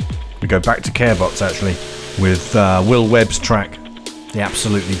 we go back to Carebots actually, with Will Webb's track, the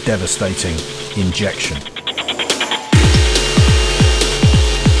absolutely devastating Injection.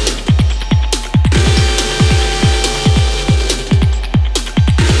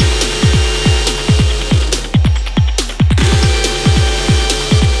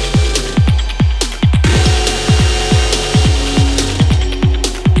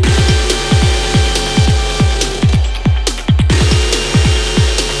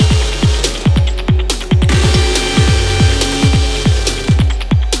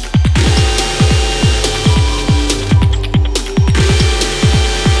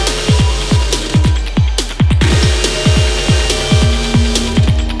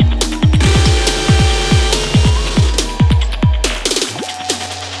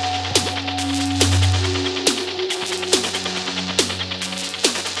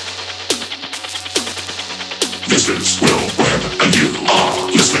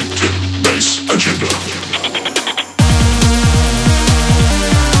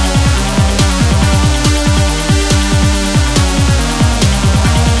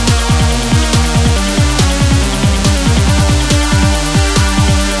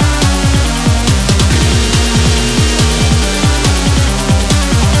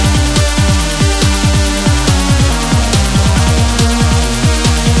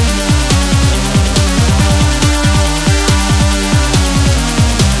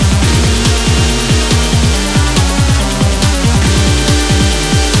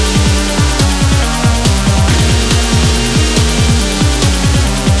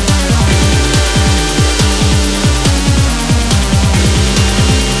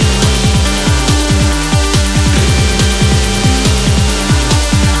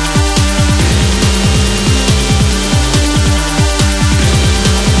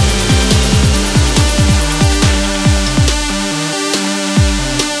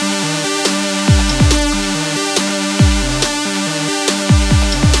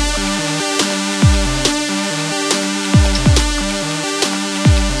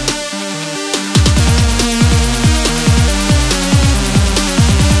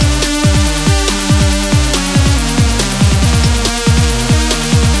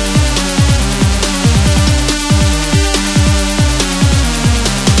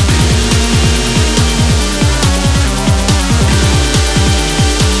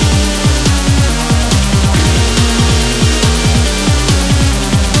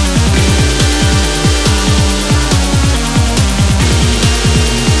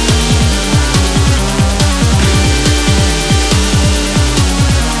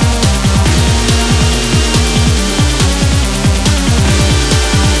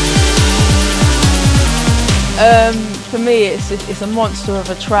 For me, it's a monster of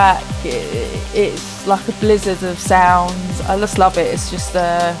a track. It's like a blizzard of sounds. I just love it. It's just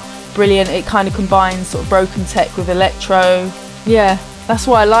brilliant. It kind of combines sort of broken tech with electro. Yeah, that's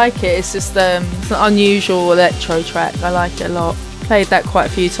why I like it. It's just it's an unusual electro track. I like it a lot. Played that quite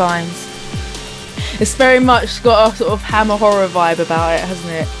a few times. It's very much got a sort of Hammer horror vibe about it,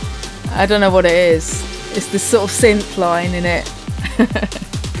 hasn't it? I don't know what it is. It's this sort of synth line in it.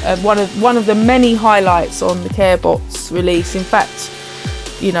 One of the many highlights on the Carebots release. In fact,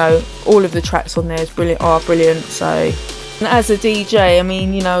 you know, all of the tracks on there are brilliant. So, and as a DJ, I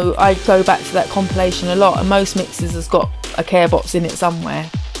mean, you know, I go back to that compilation a lot, and most mixes has got a Carebots in it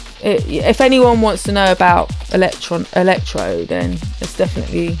somewhere. If anyone wants to know about electro, then it's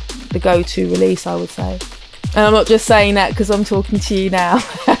definitely the go-to release, I would say. And I'm not just saying that because I'm talking to you now.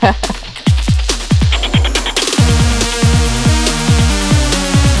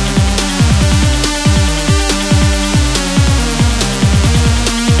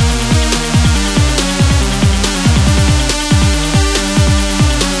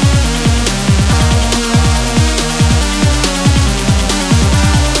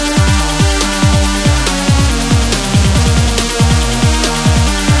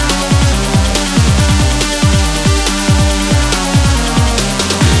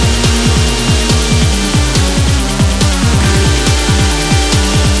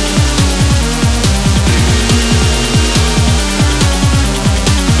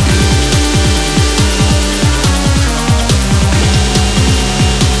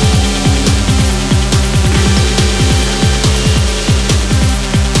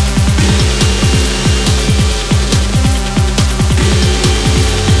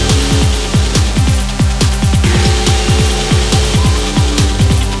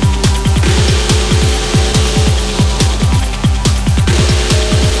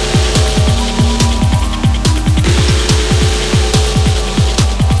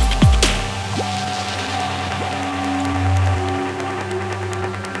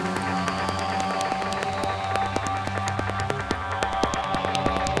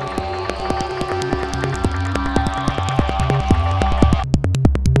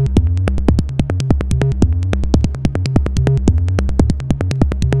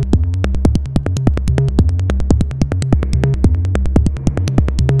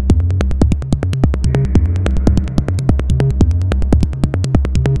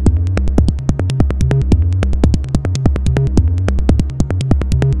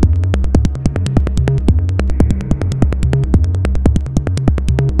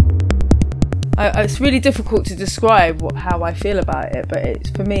 It's really difficult to describe how I feel about it, but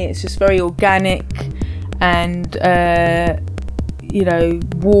for me it's just very organic and you know,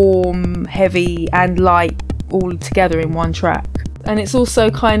 warm, heavy and light all together in one track. And it's also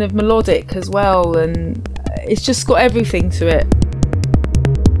kind of melodic as well, and it's just got everything to it.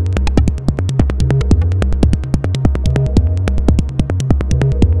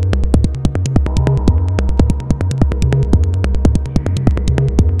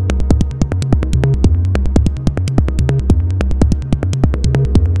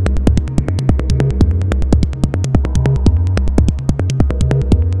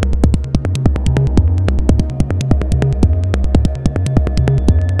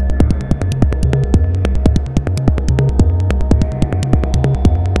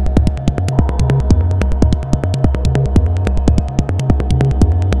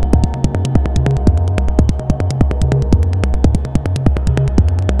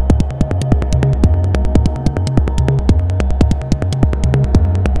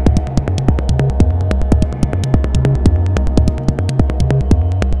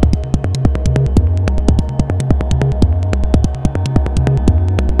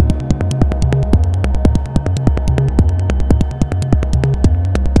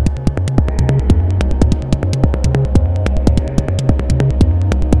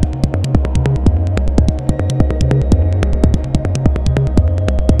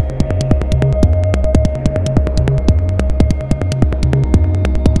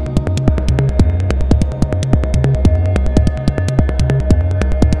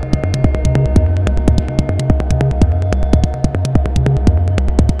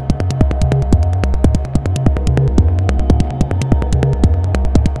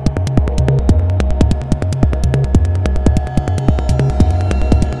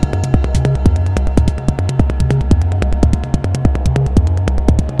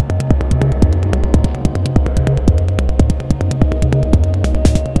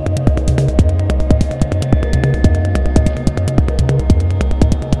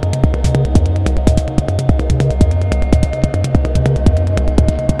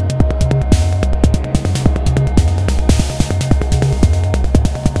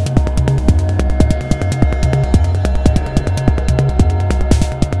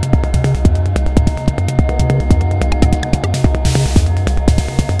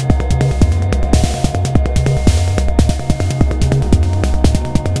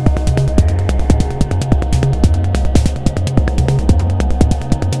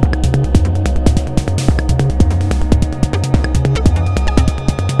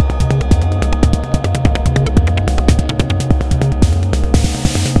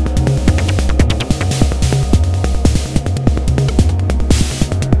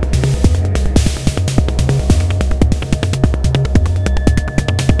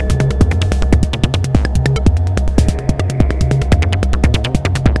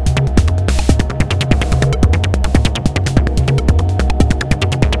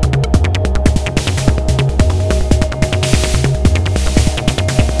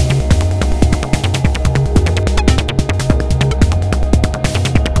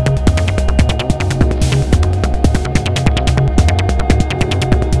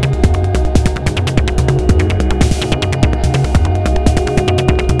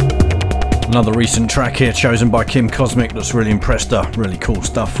 Another recent track here chosen by Kim Cosmic that's really impressed her. Really cool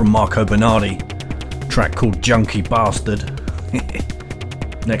stuff from Marco Bernardi. Track called Junkie Bastard.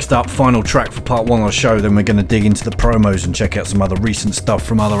 Next up, final track for part 1 of the show, then we're going to dig into the promos and check out some other recent stuff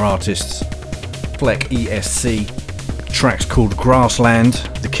from other artists. Fleck ESC. Track's called Grassland,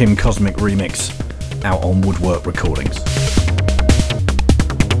 the Kim Cosmic remix, out on Woodwork Recordings.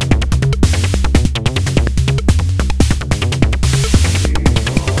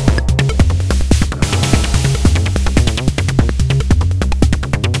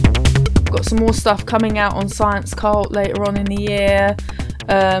 Got some more stuff coming out on Science Cult later on in the year.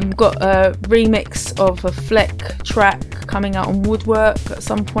 Got a remix of a Fleck track coming out on Woodwork at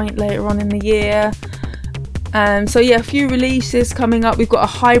some point later on in the year. So yeah, a few releases coming up. We've got a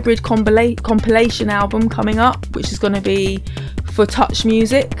hybrid compilation album coming up, which is going to be for Touch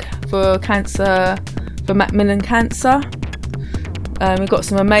Music, for Macmillan Cancer. We've got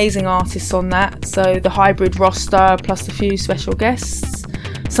some amazing artists on that. So the hybrid roster plus a few special guests.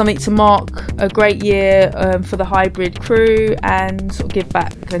 Something to mark a great year for the hybrid crew and sort of give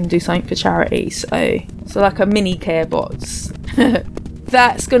back and do something for charity. So like a mini Care Bots.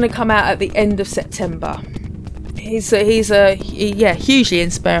 That's going to come out at the end of September. He's hugely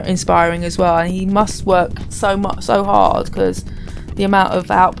inspiring as well, and he must work so hard because the amount of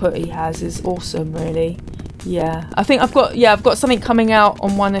output he has is awesome, really. Yeah, I think I've got something coming out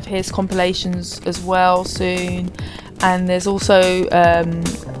on one of his compilations as well soon. And there's also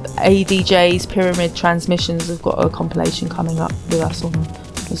ADJ's Pyramid Transmissions have got a compilation coming up with us on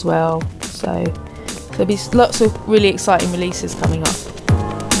as well. So there'll be lots of really exciting releases coming up.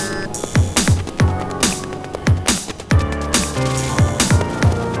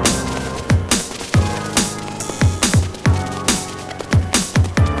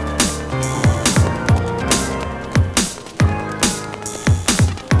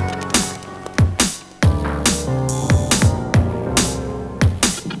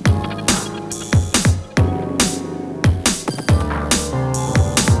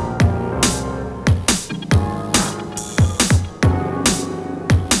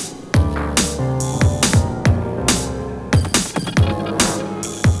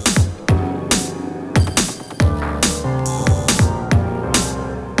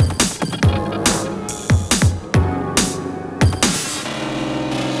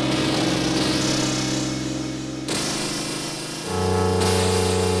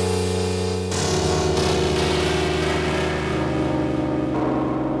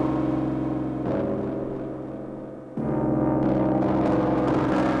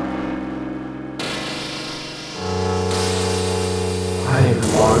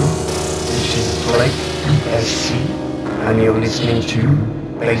 And you're listening to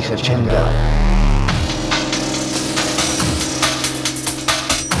Bass Agenda.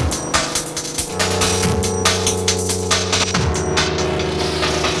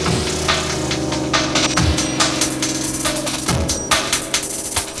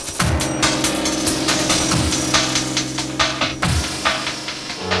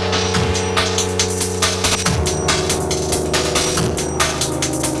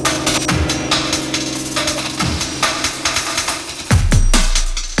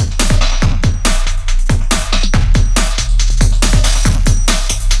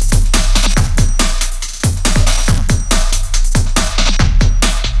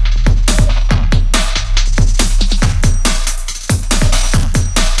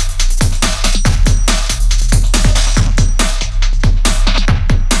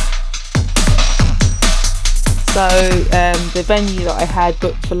 The venue that I had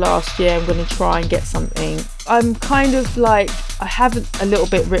booked for last year, I'm going to try and get something. I'm kind of like, I haven't a little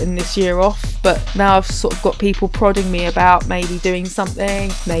bit written this year off, but now I've sort of got people prodding me about maybe doing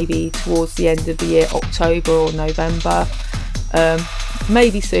something, maybe towards the end of the year, October or November,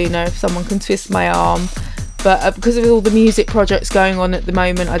 maybe sooner if someone can twist my arm. But because of all the music projects going on at the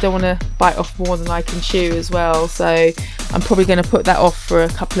moment, I don't want to bite off more than I can chew as well. So I'm probably going to put that off for a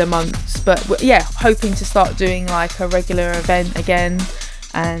couple of months. But yeah, hoping to start doing like a regular event again.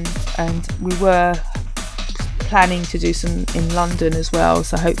 And we were planning to do some in London as well.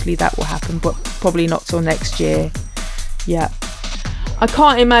 So hopefully that will happen, but probably not till next year. Yeah. I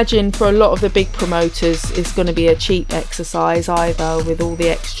can't imagine for a lot of the big promoters it's going to be a cheap exercise either, with all the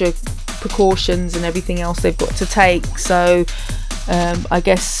extra precautions and everything else they've got to take. So I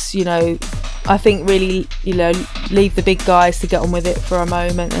guess, I think really, leave the big guys to get on with it for a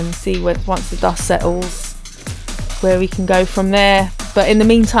moment and see once the dust settles where we can go from there. But in the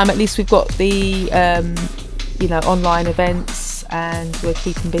meantime, at least we've got the online events and we're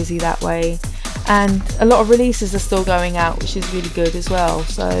keeping busy that way. And a lot of releases are still going out, which is really good as well.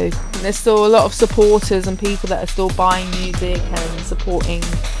 So there's still a lot of supporters and people that are still buying music and supporting,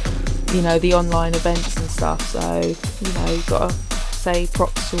 you know, the online events and stuff. So, you know, you've got to say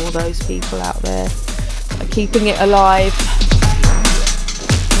props to all those people out there keeping it alive.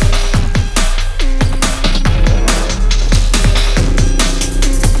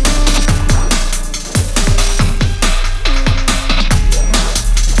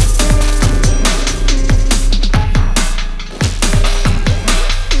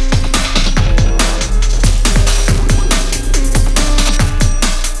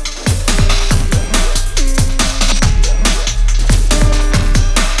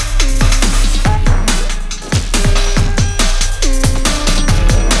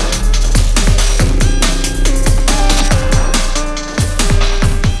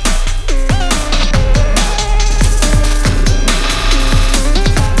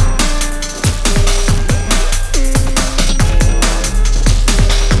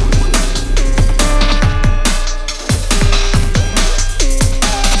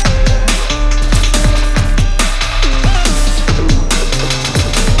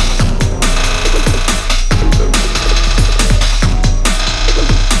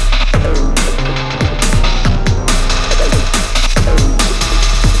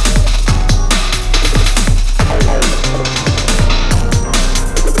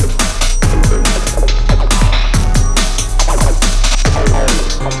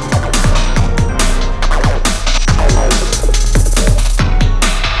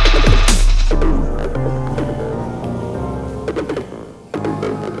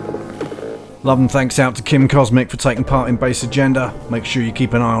 Love and thanks out to Kim Cosmic for taking part in Bass Agenda. Make sure you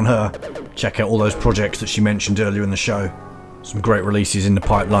keep an eye on her. Check out all those projects that she mentioned earlier in the show. Some great releases in the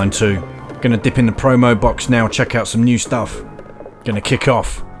pipeline too. Gonna dip in the promo box now, check out some new stuff. Gonna kick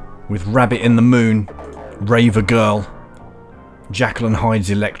off with Rabbit in the Moon, Raver Girl, Jacqueline Hyde's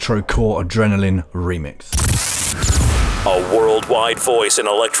Electro Core Adrenaline remix. A worldwide voice in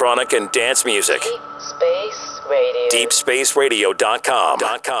electronic and dance music. Space Radio. DeepSpaceRadio.com.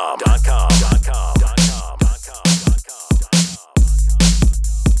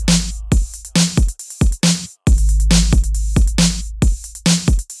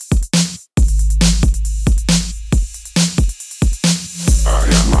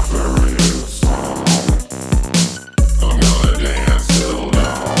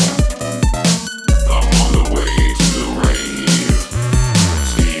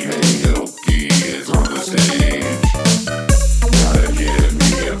 Gotta give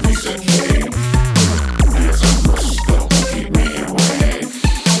me a piece of cake.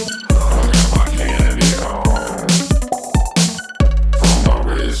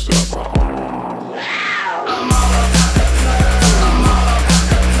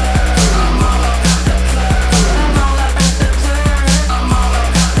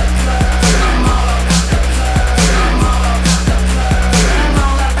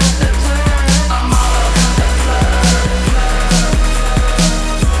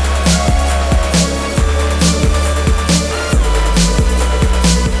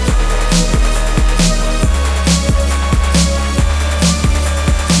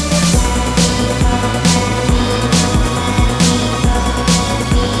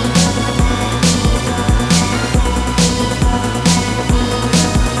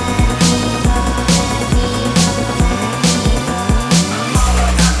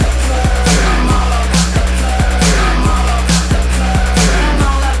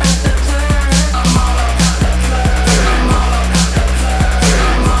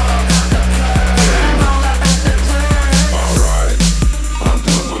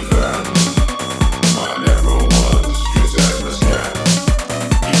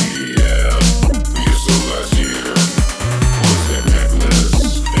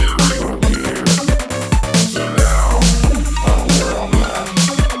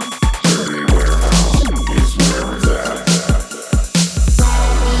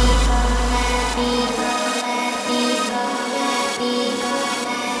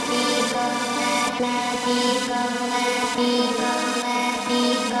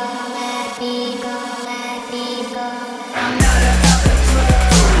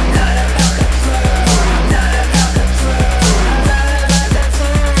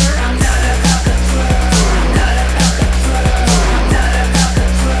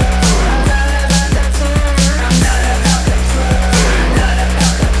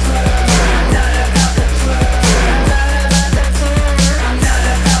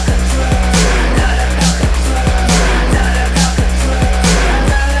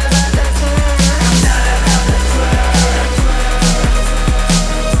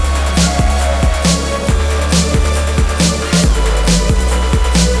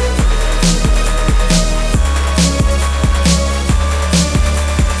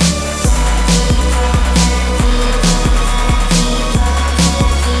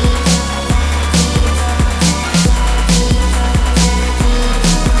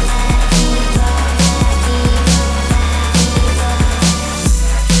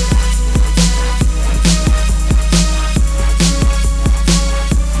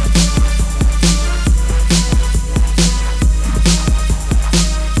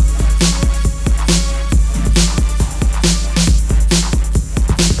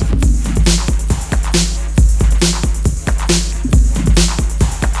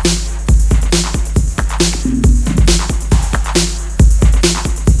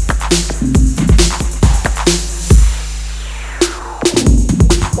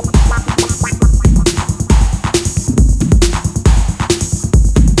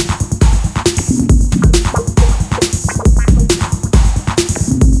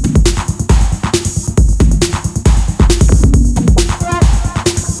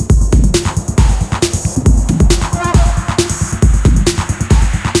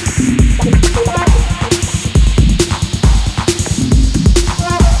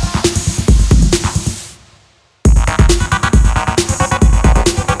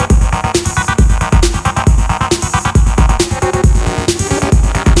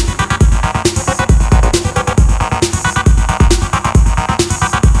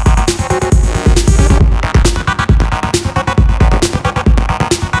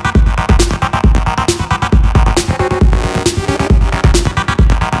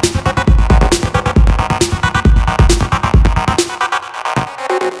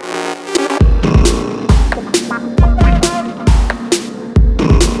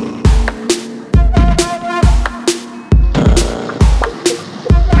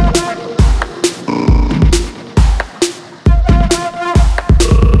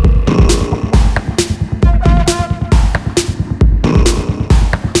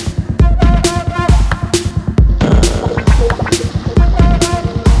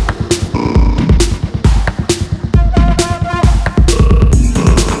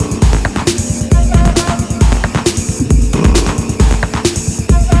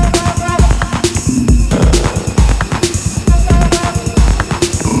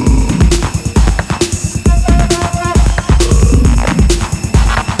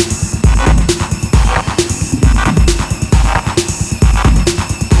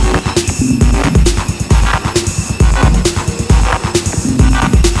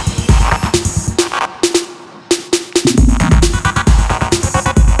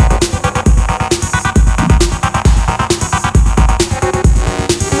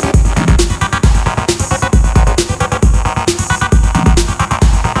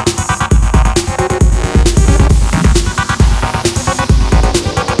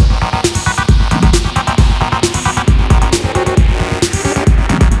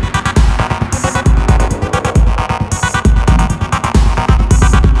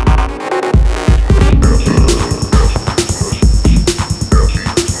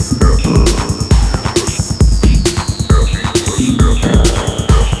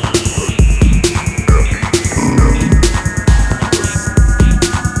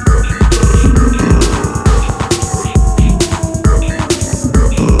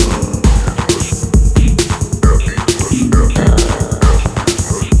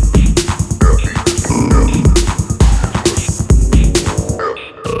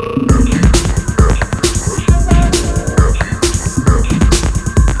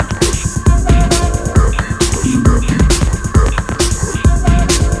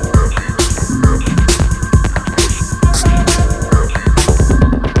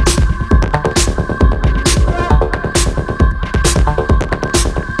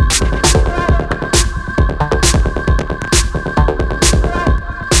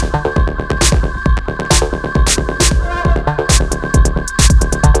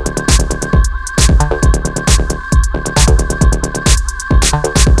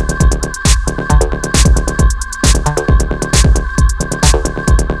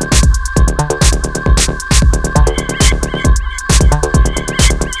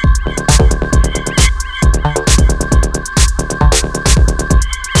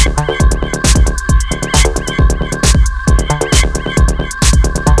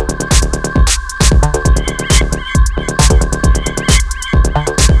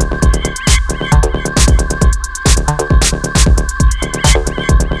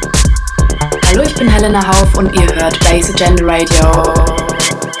 bin Helena Hauf und ihr hört Bass Agenda Radio.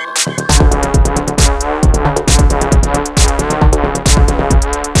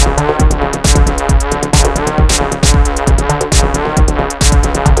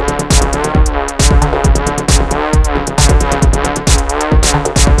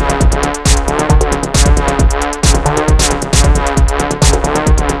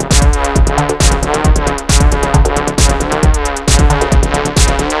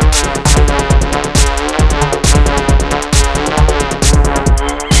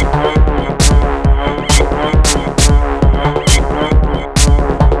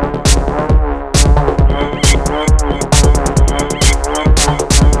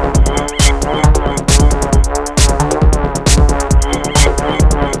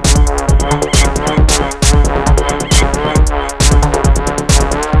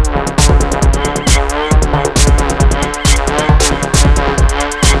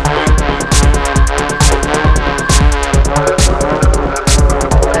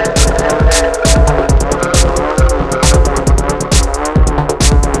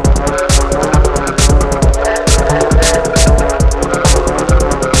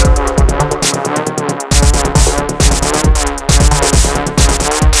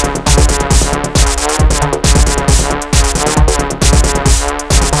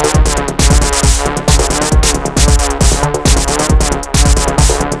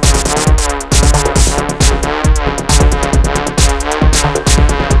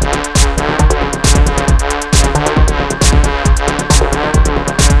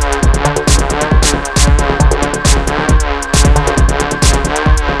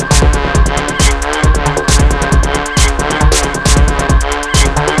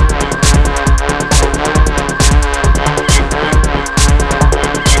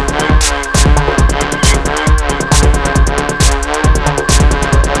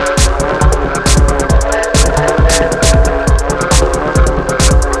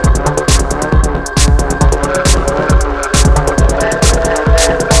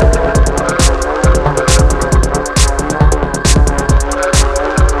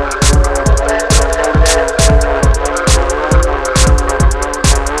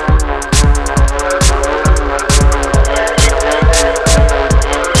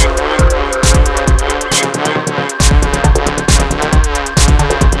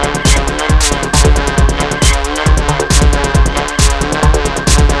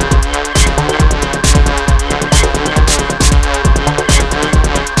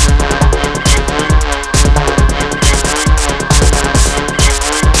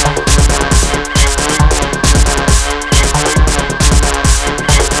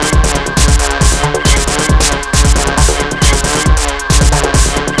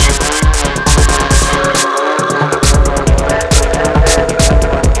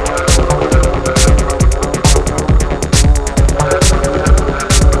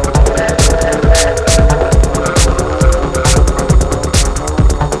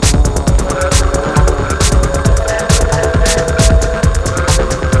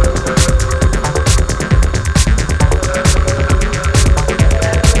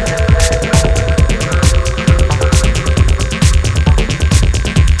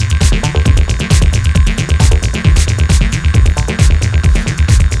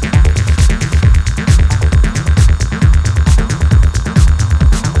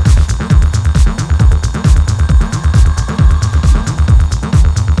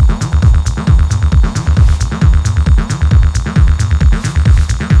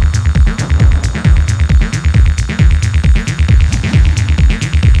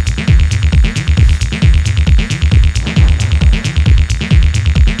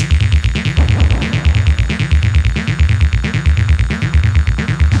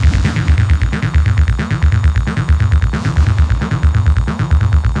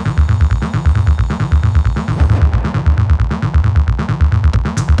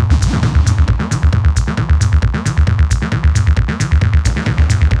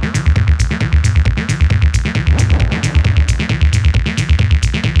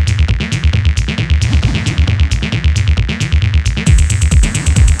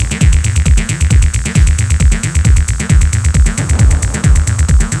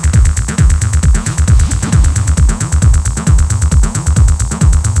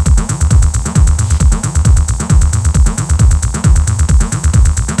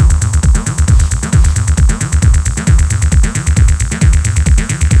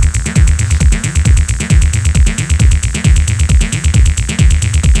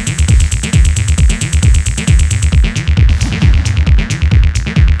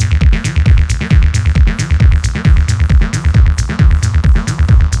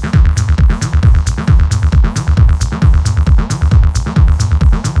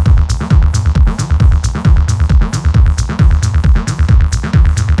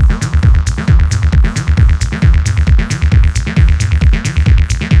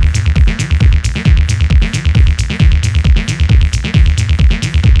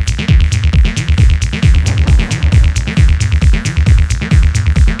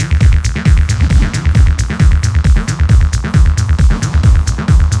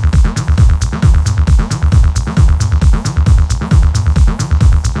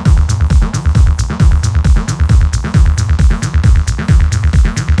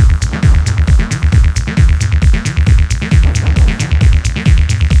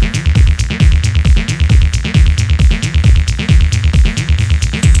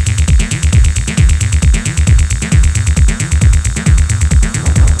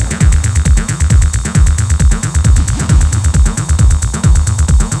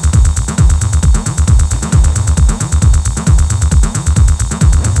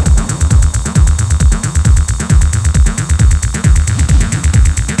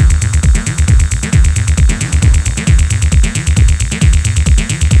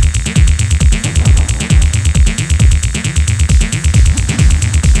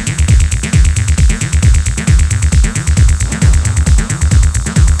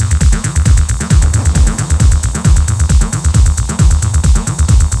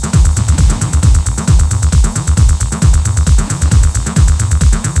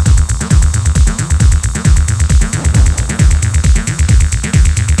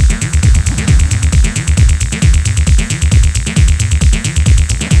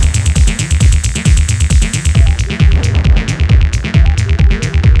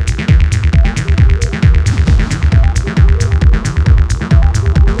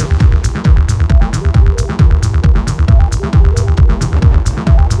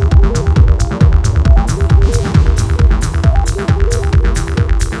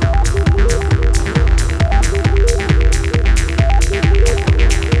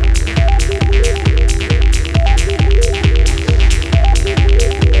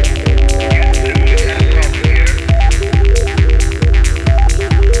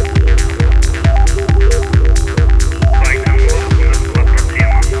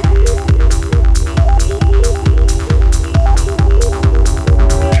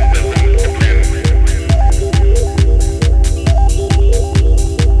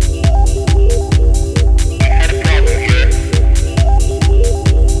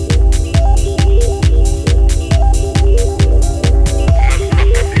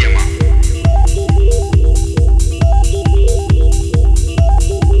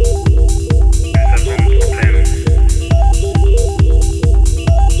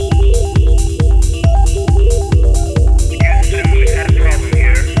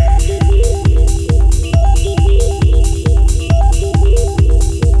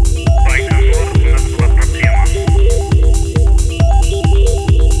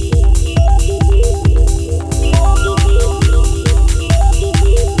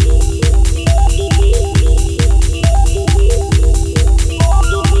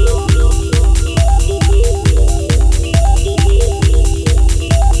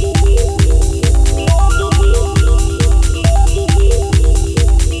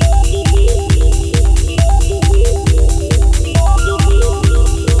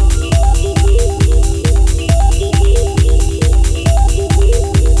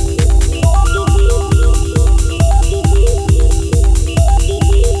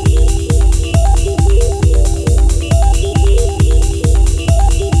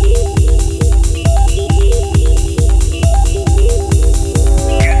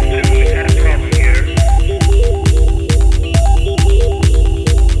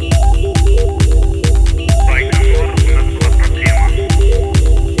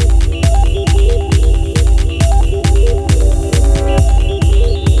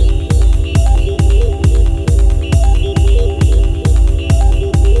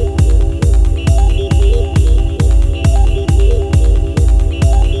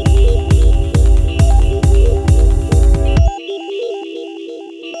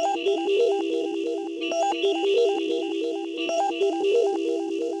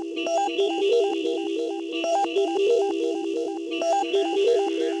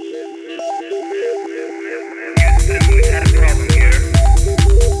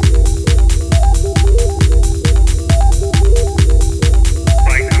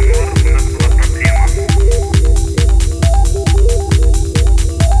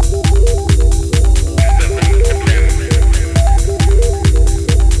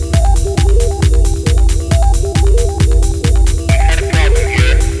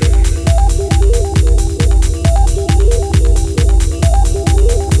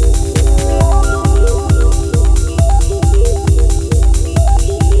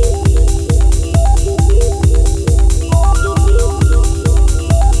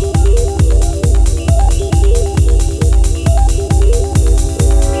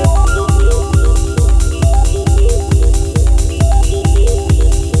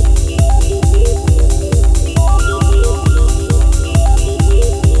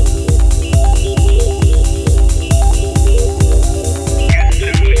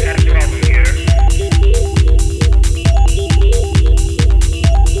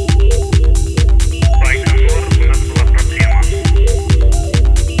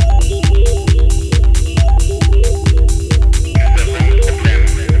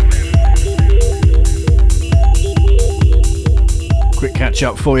 catch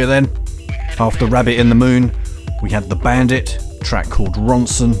up for you then. After Rabbit in the Moon, we had The Bandit, track called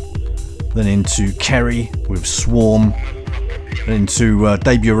Ronson, then into Kerry with Swarm, then into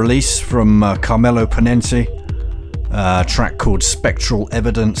debut release from Carmelo Ponente, track called Spectral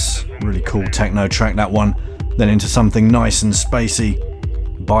Evidence, really cool techno track that one, then into something nice and spacey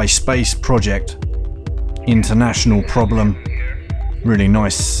by Space Project, International Problem, really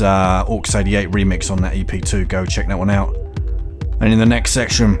nice Aux 88 remix on that EP too, go check that one out. And in the next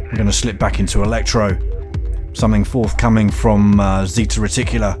section we're going to slip back into electro, something forthcoming from Zeta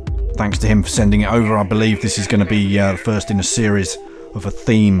Reticula, thanks to him for sending it over. I believe this is going to be the first in a series of a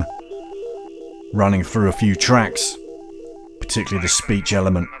theme running through a few tracks, particularly the speech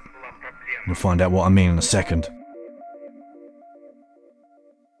element. You'll find out what I mean in a second.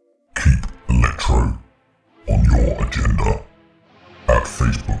 Keep electro on your agenda at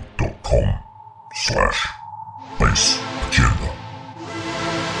facebook.com/bassagenda.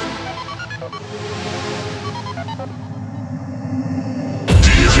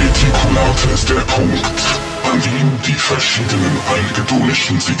 Die Retikulate ist der Punkt, an dem die verschiedenen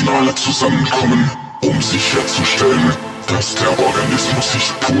algedonischen Signale zusammenkommen, um sicherzustellen, dass der Organismus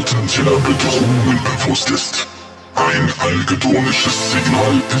sich potenzieller Bedrohungen bewusst ist. Ein algedonisches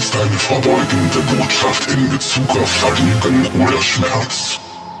Signal ist eine verbeugende Botschaft in Bezug auf Vergnügen oder Schmerz.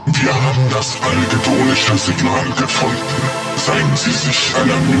 Wir haben das algedonische Signal gefunden. Seien Sie sich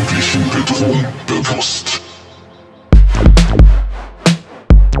einer möglichen Bedrohung bewusst.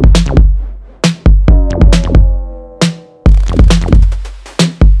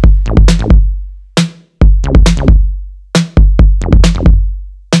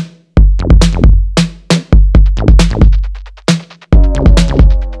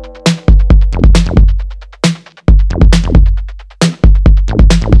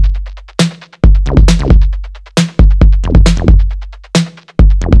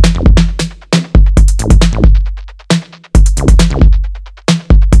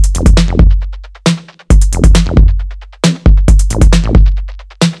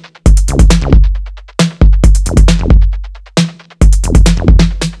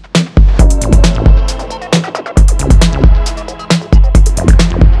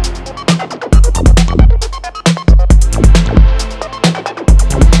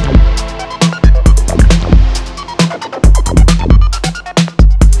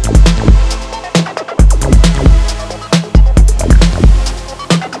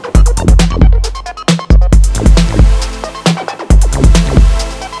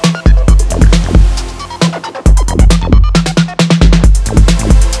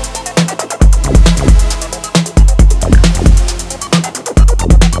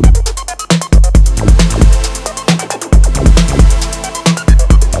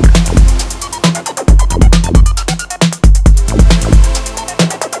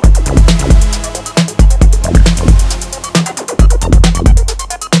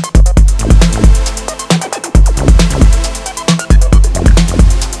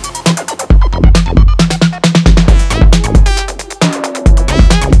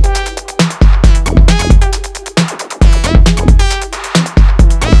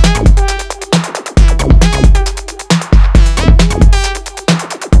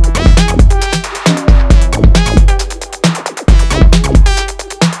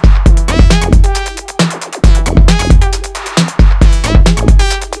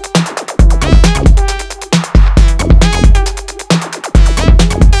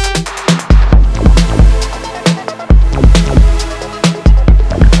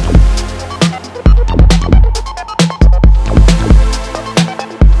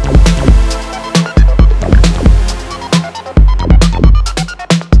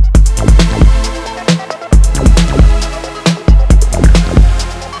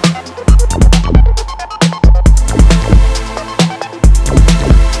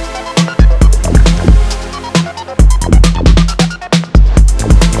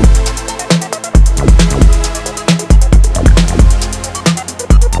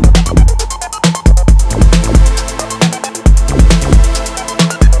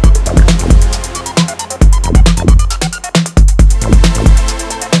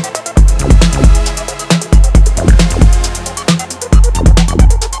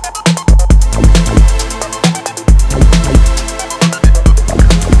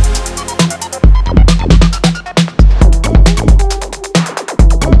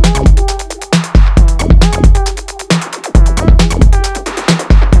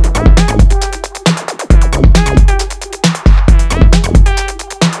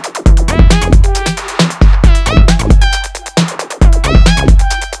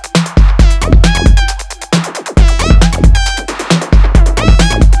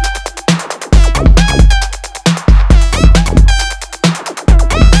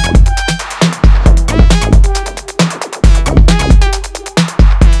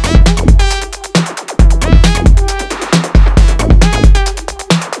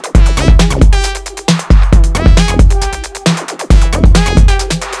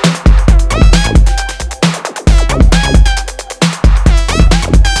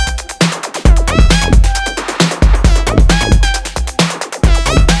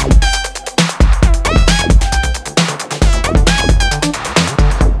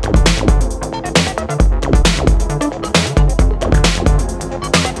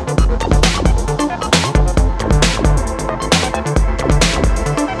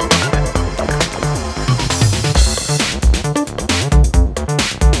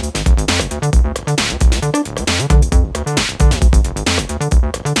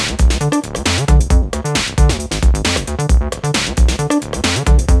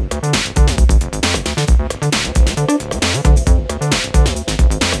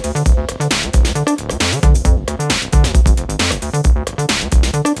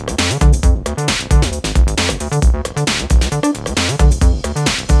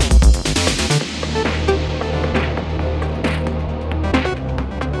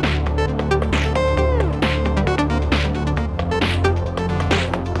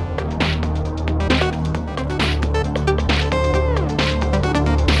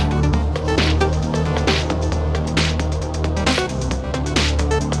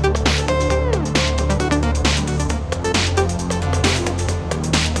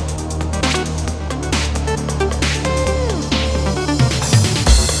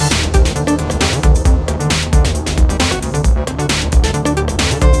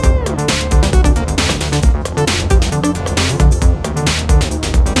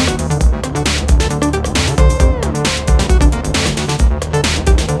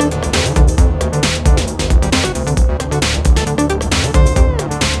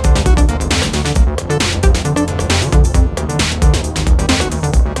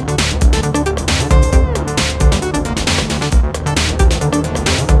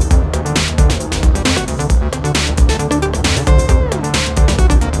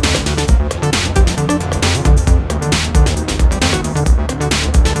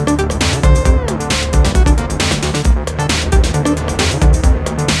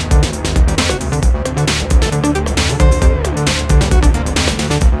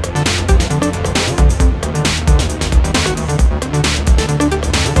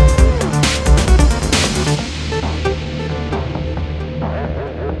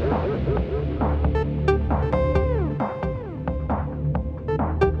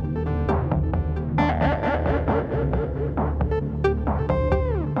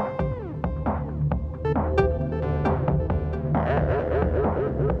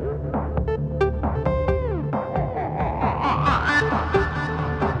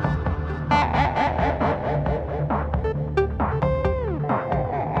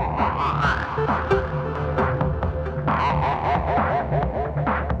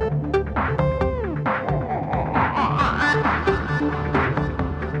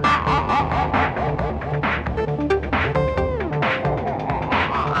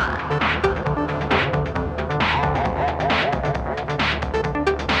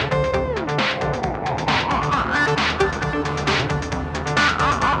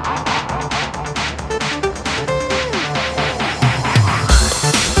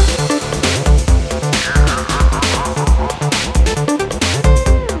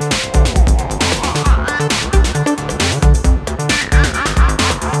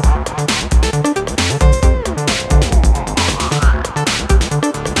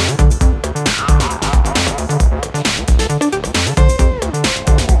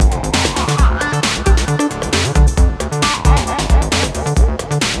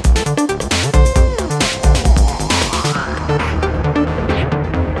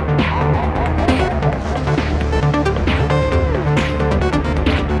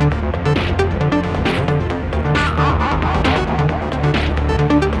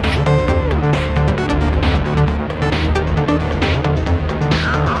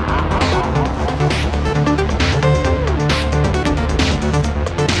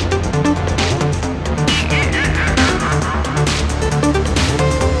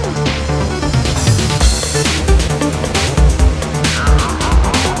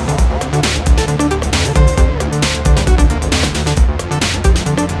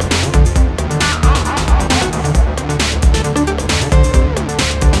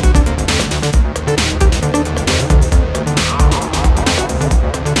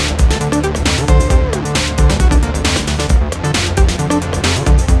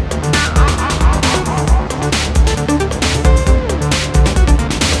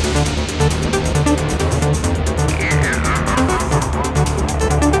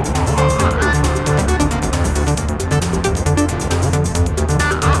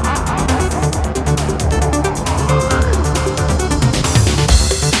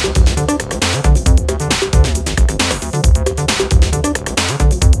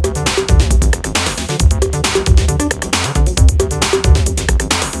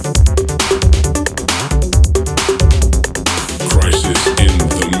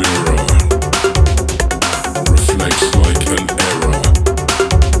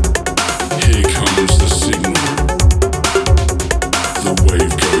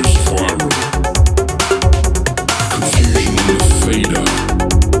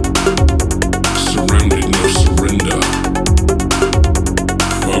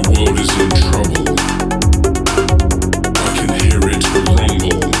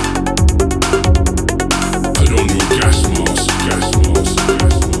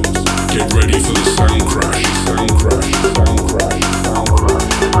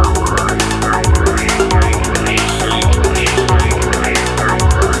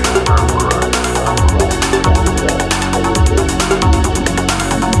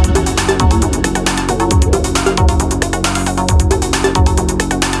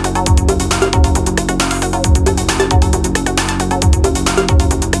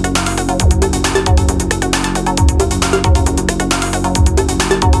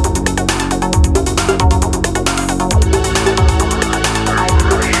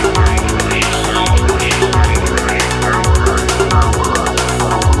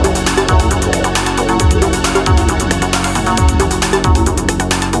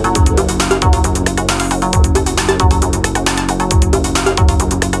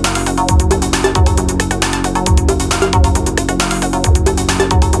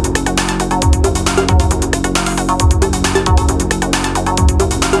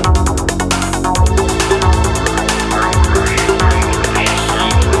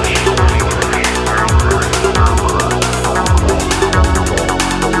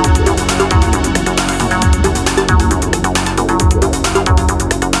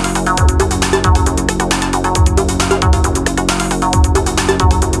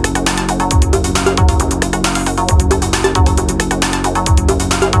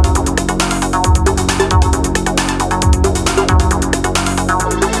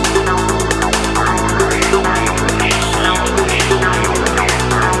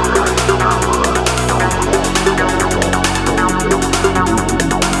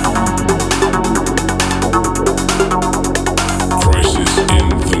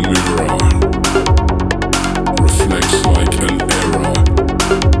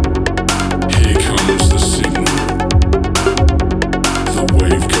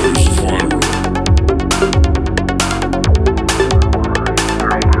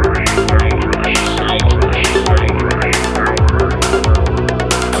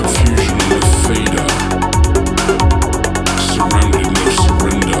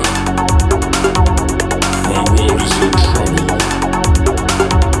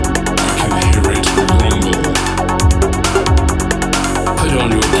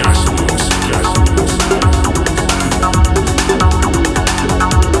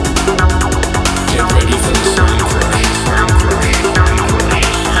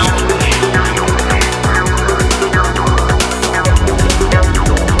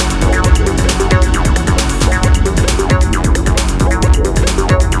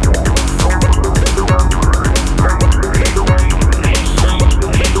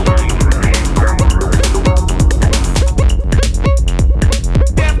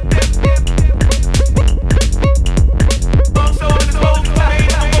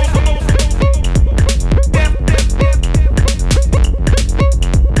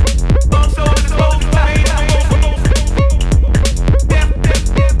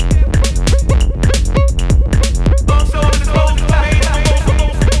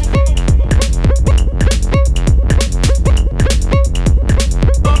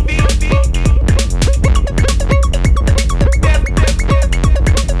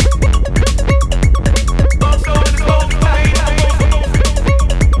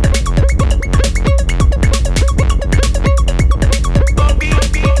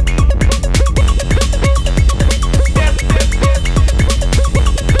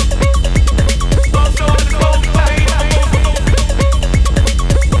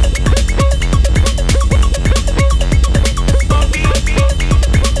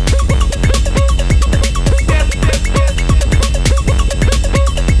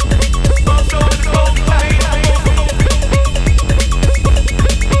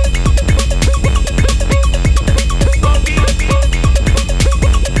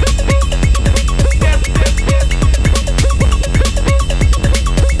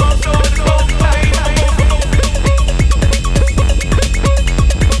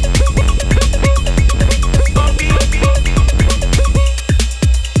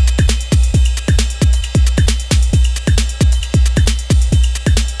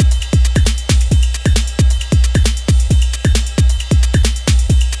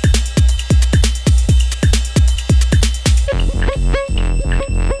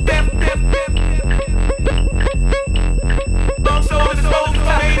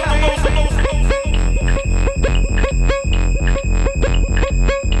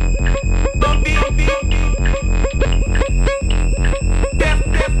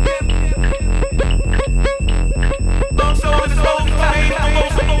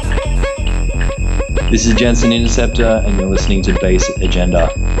 This is Jensen Interceptor, and you're listening to Bass Agenda.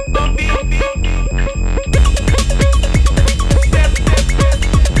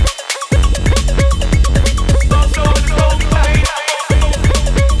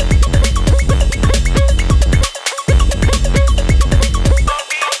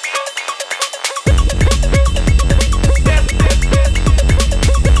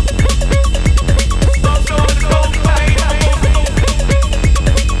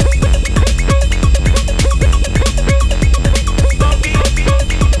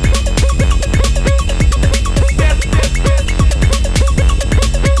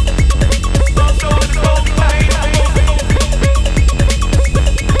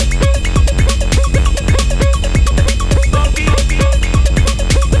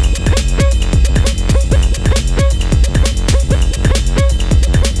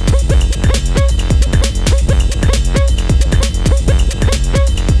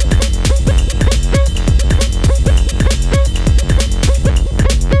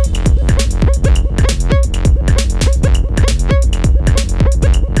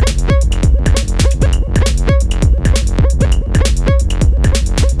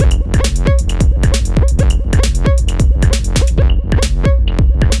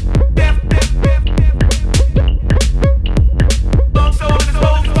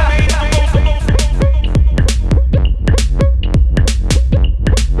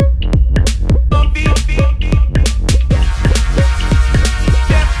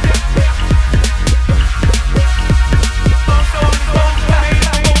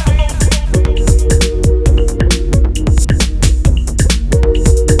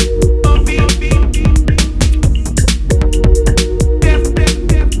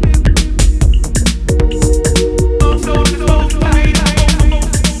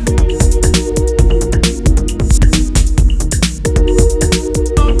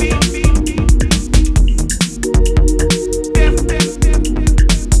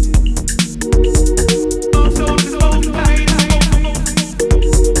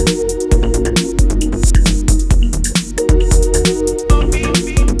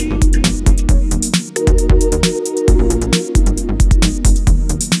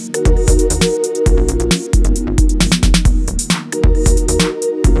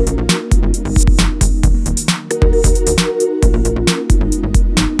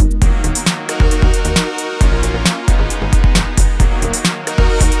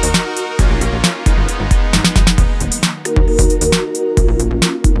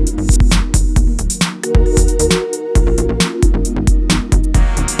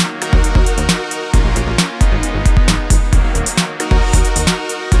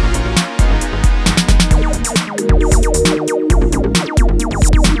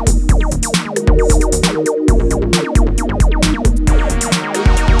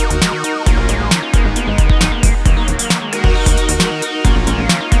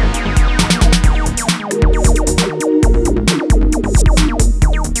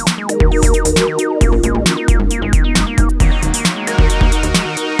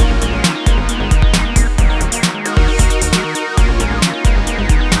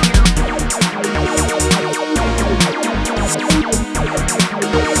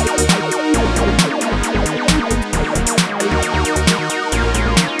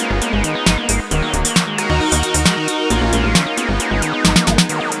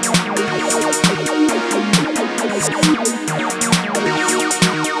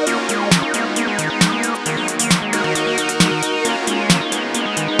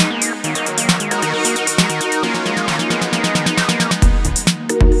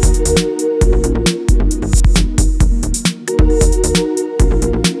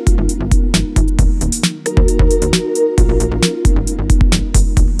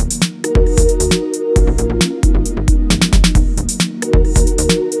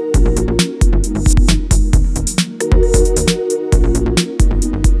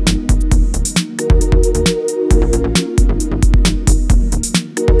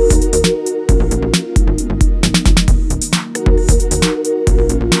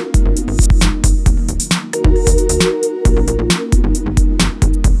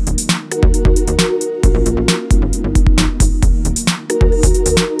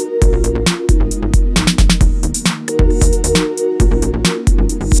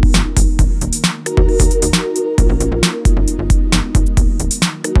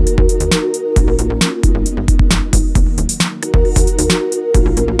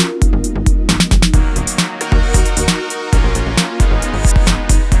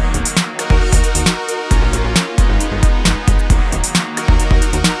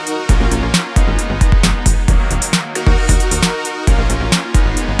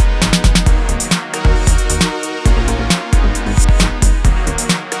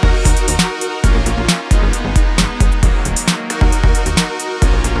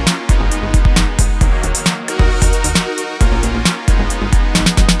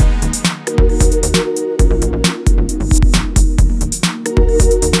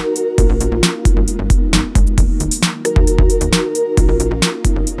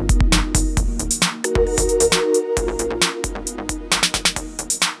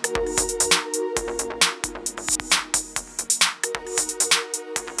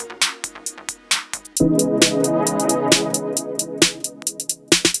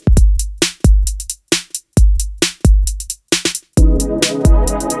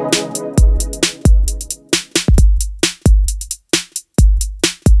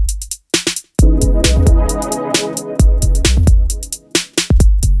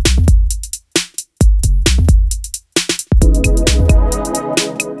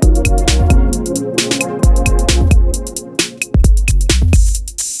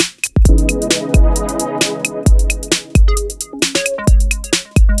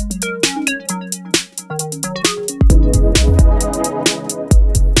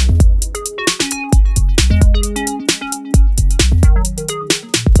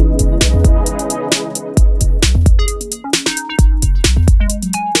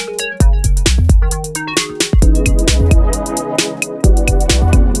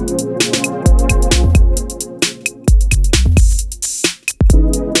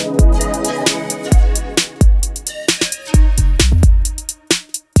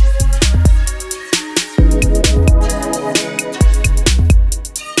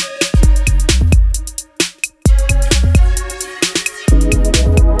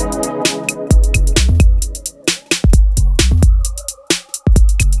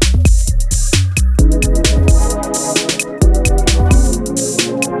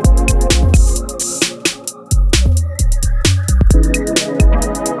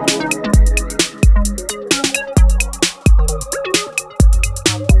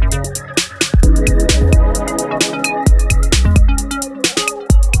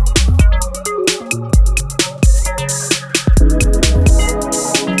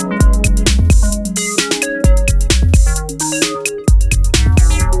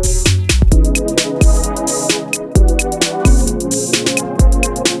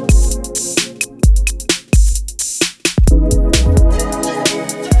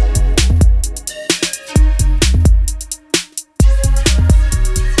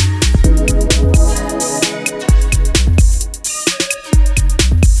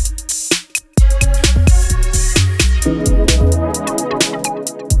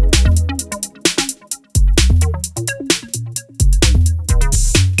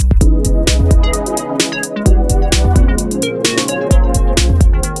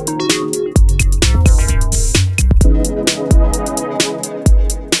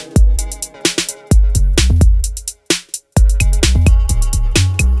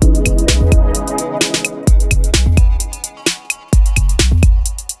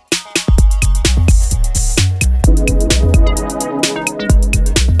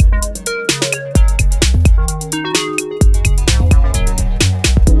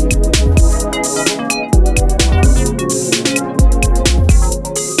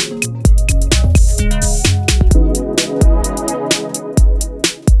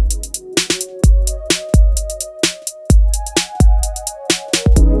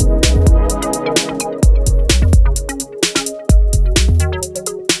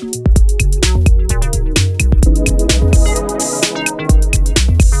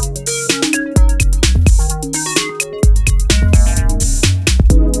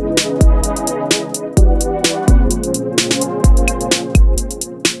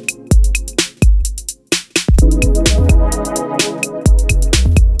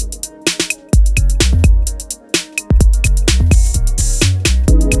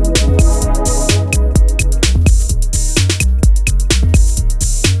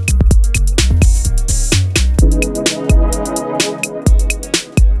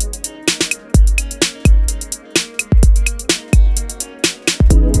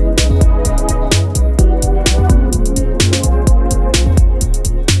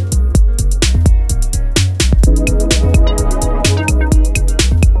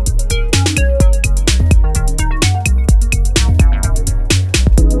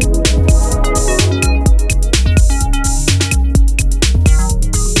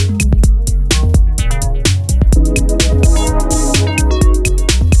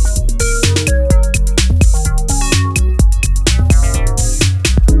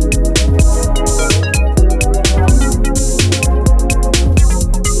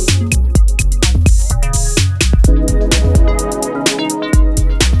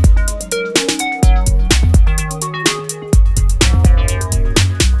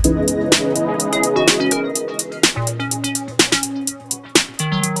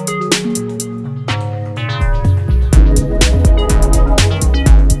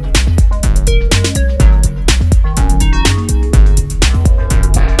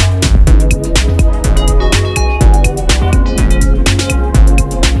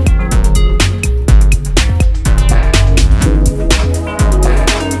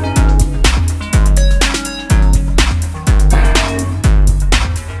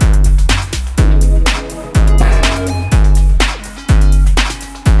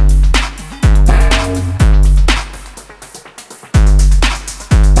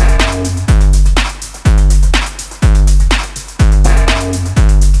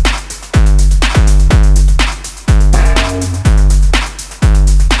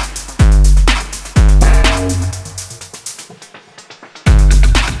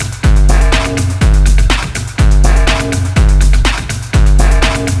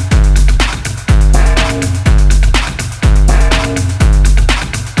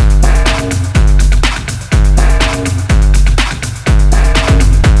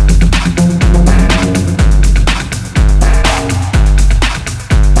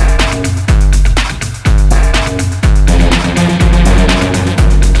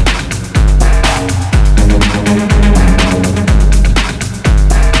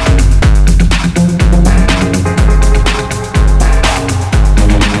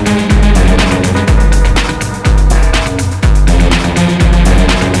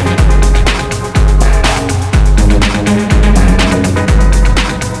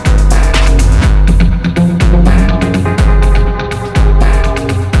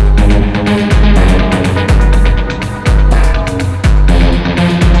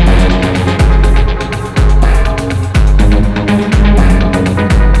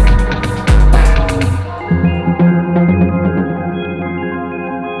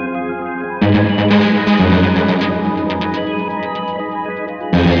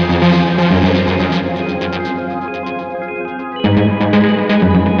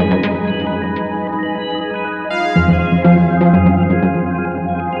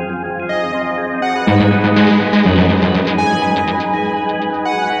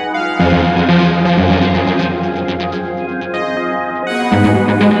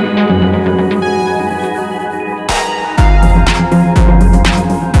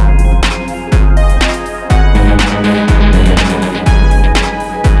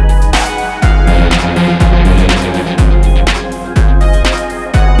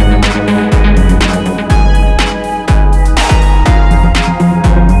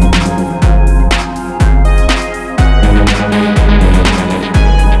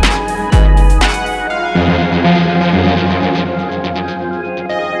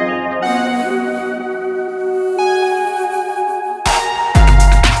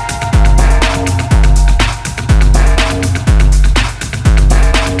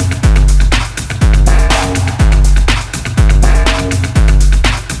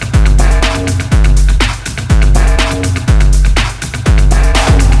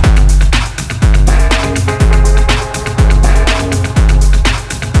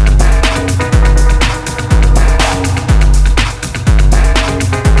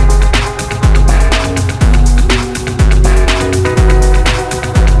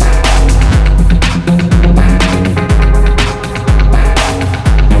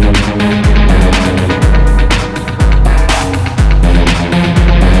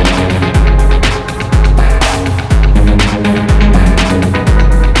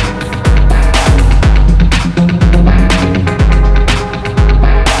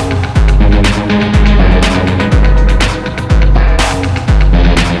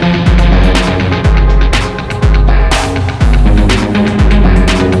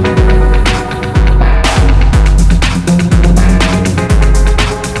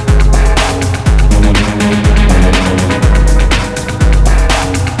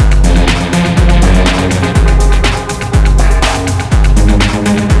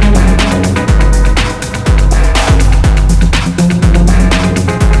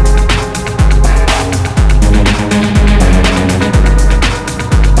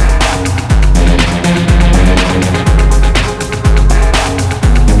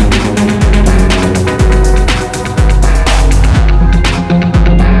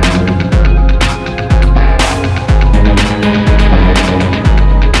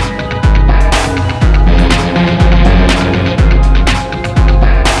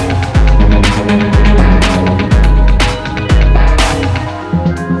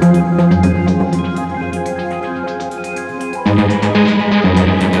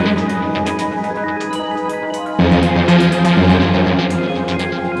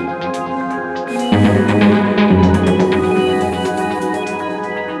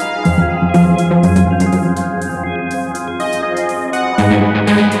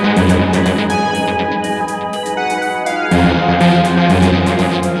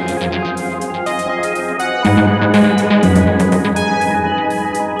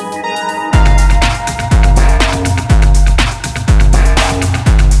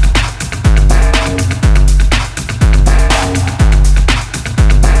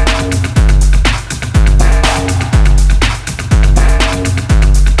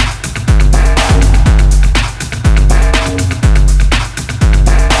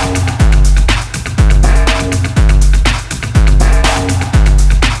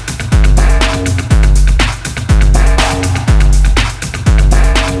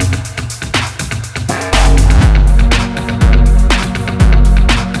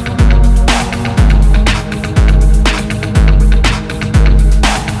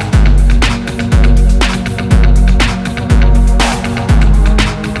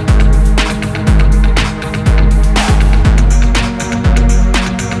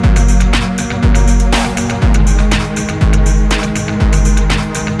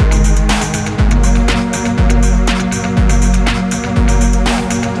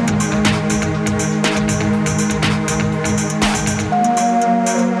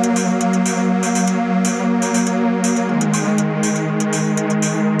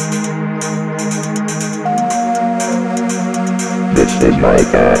 This is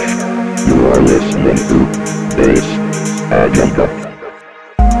Mike Ash. You are listening to Bass Agenda.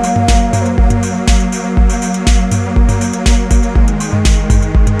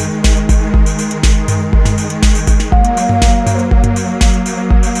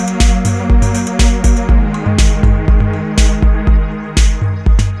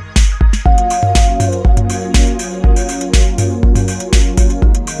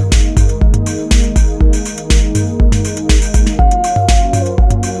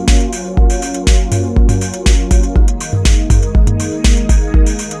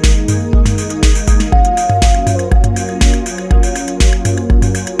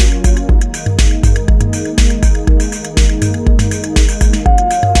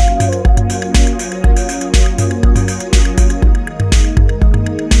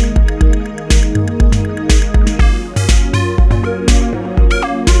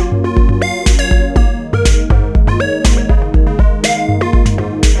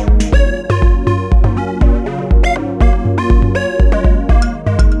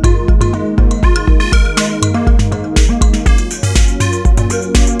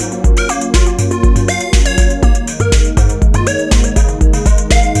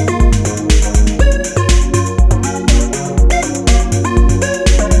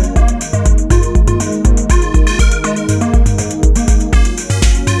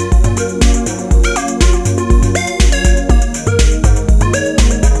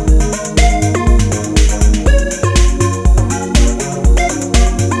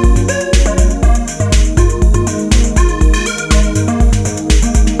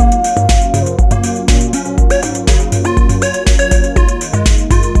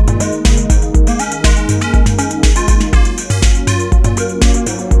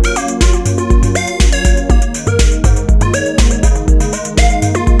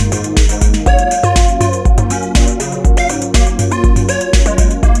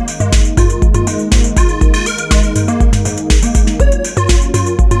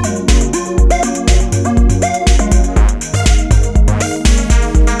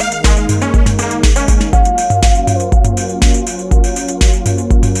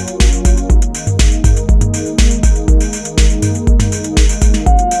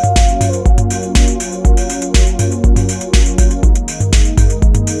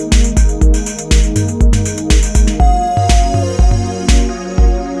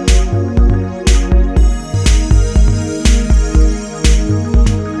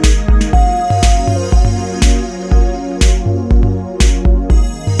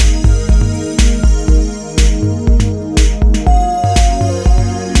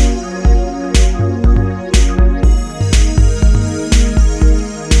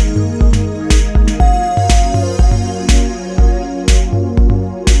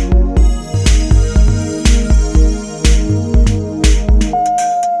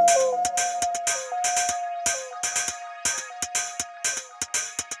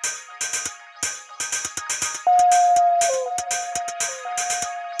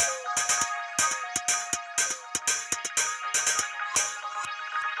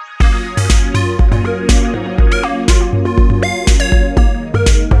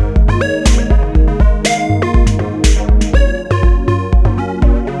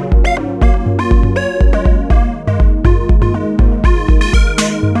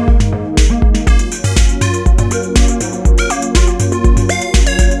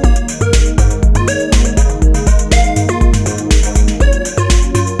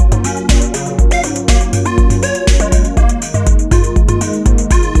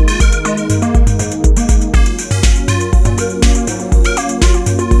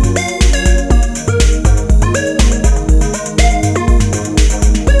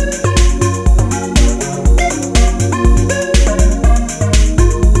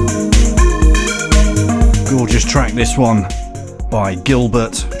 this one by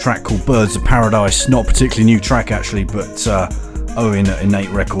Gilbert, a track called Birds of Paradise. Not a particularly new track actually, but Owen at Innate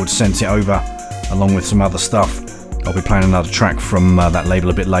Records sent it over along with some other stuff. I'll be playing another track from that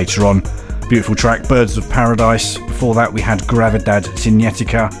label a bit later on. Beautiful track, Birds of Paradise. Before that we had Gravidad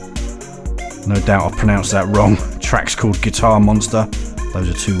Cinetica. No doubt I've pronounced that wrong. Track's called Guitar Monster. Those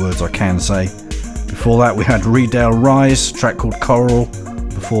are two words I can say. Before that we had Redale Rise, track called Coral.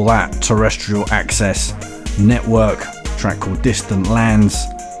 Before that, Terrestrial Access Network, track called Distant Lands.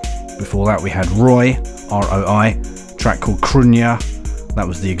 Before that we had Roy, R-O-I, track called Krunya. That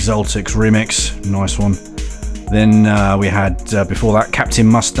was the Exaltics remix, nice one. Then we had, before that, Captain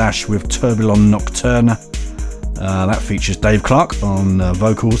Mustache with Tourbillon Nocturne. That features Dave Clark on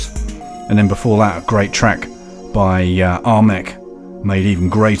vocals. And then before that, a great track by Armek, made even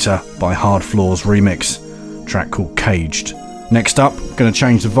greater by Hard Floors remix, track called Caged. Next up, going to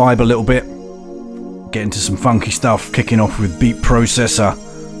change the vibe a little bit, get into some funky stuff, kicking off with Beat Processor,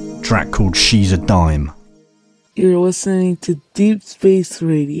 track called She's a Dime. You're listening to Deep Space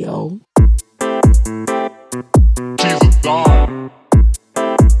Radio. She's a dime.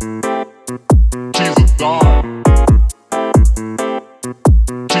 She's a dime.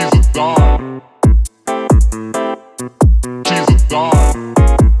 She's a dime. She's a dime.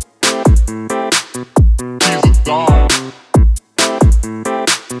 She's a dime.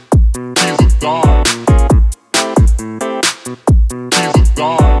 She's a dime. She's a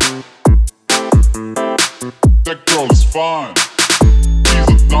dime. That girl is fine. She's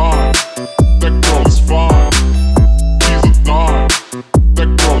a dime. That girl is fine. She's a dime. That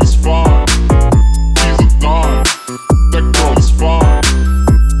girl is fine. She's a dime. That girl is fine.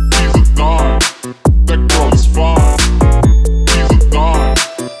 She's a dime. That girl is fine. She's a dime.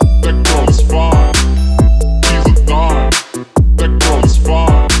 That girl is fine. She's a dime. That girl is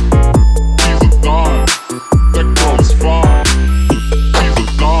fine. She's a dime. That girl is fine. She's a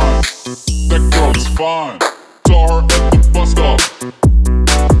dime. That girl is fine. Saw her at the bus stop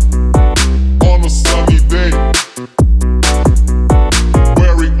on a sunny day,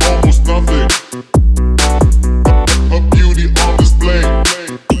 wearing almost nothing. Her beauty on display,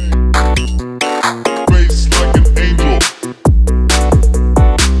 face like an angel,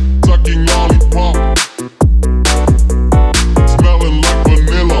 sucking lollipop, smelling like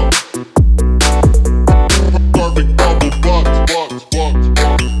vanilla. Perfect bubble butt.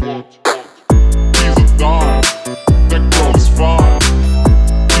 She's a dime. That girl is fine.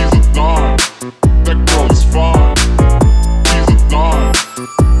 She's a dime. That girl is fine. She's a dime.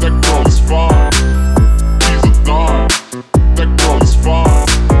 That girl is fine. She's a dime. That girl is fine.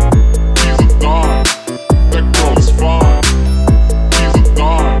 She's a dime. That girl is fine. She's a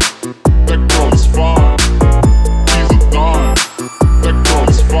dime. That girl is fine. She's a dime. That girl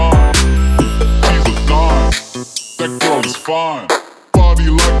is fine. She's a dime. That girl is fine. Body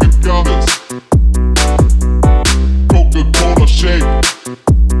like a goddess. Coca-Cola shake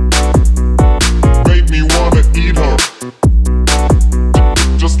made me wanna eat her,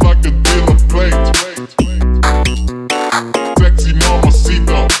 just like a dinner plate. Sexy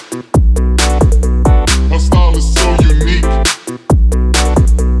mamacita, her style is so unique.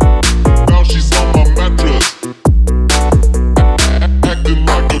 Now she's on my mattress, acting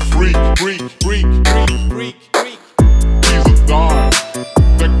like a freak. She's a dime.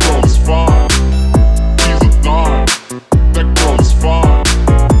 That girl is fine. She's a dime. That girl is fine.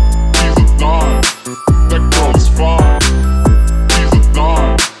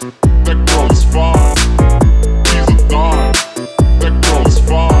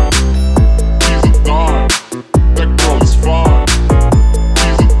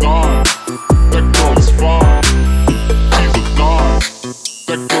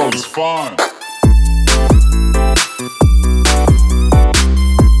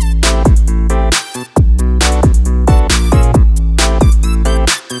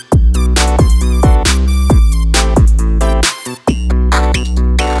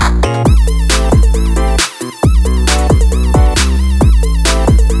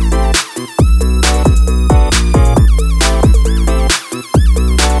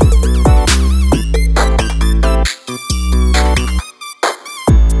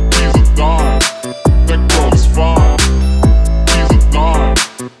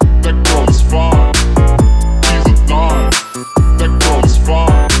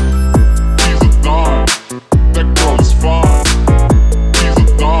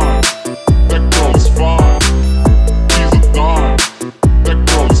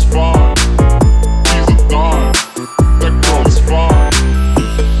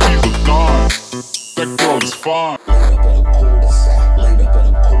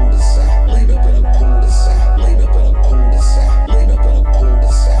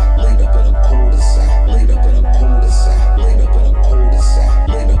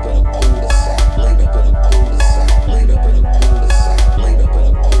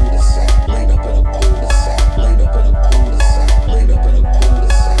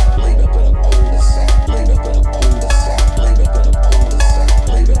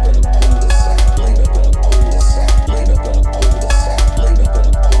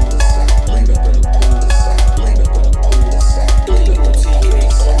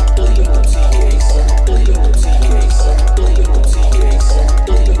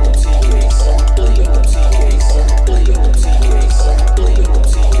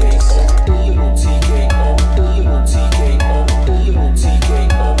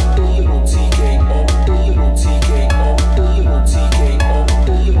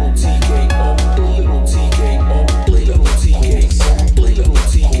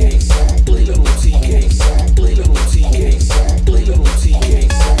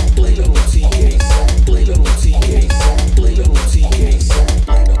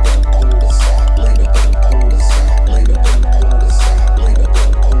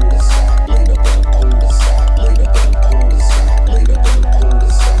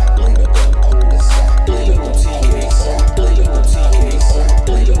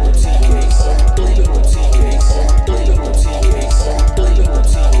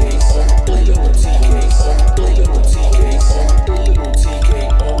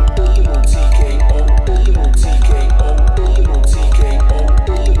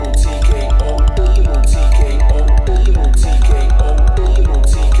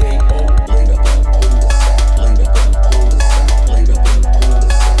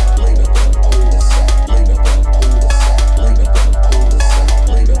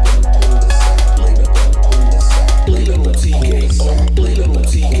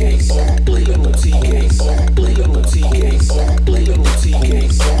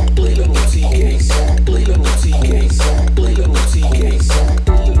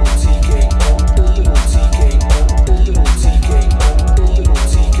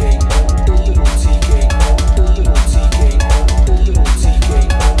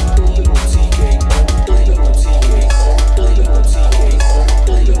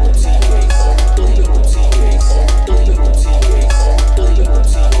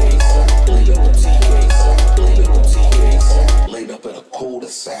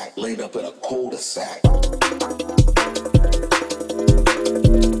 sack, laid up in a cul-de-sac.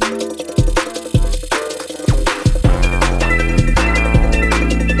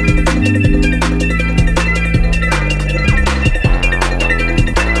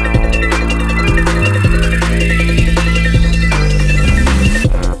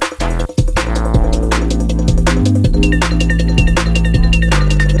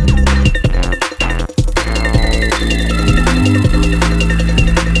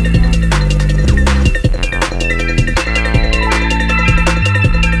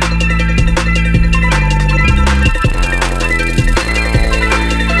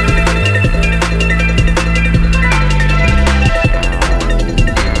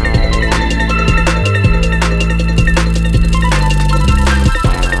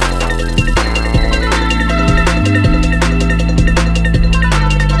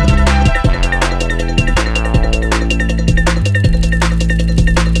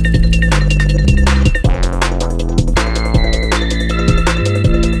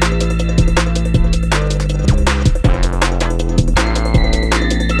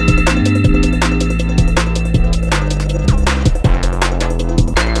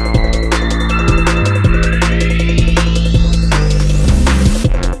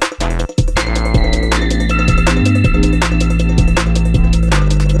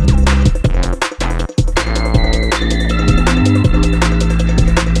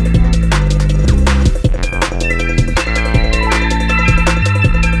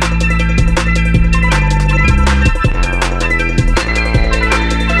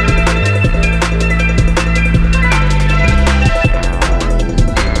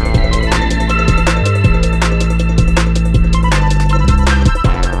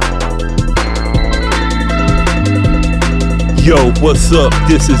 Yo, what's up?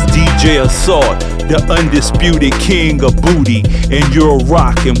 This is DJ Assault, the undisputed king of booty, and you're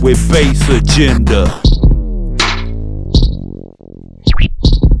rocking with Bass Agenda.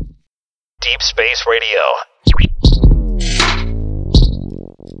 Deep Space Radio.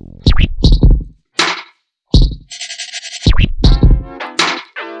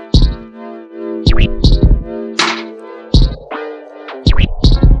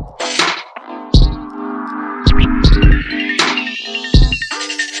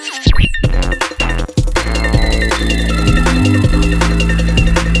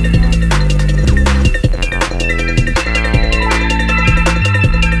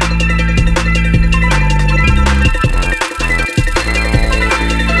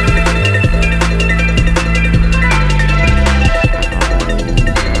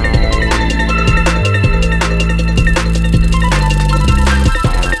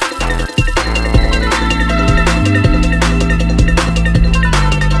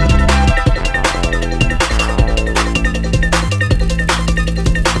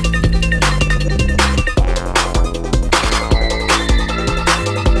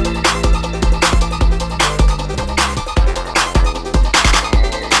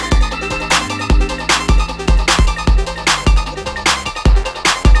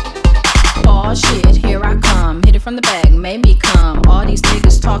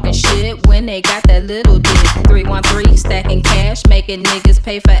 Niggas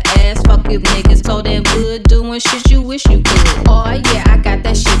pay for ass, fuck you niggas so damn good, doing shit you wish you could. Oh yeah, I got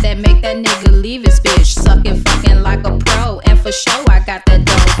that shit that make that nigga leave his bitch, sucking fucking like a pro, and for sure I got that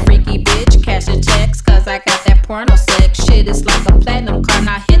dope, freaky bitch, cashing checks, cause I got that porno sex, shit is like a platinum card, and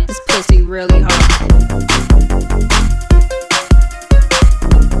I hit this pussy really hard.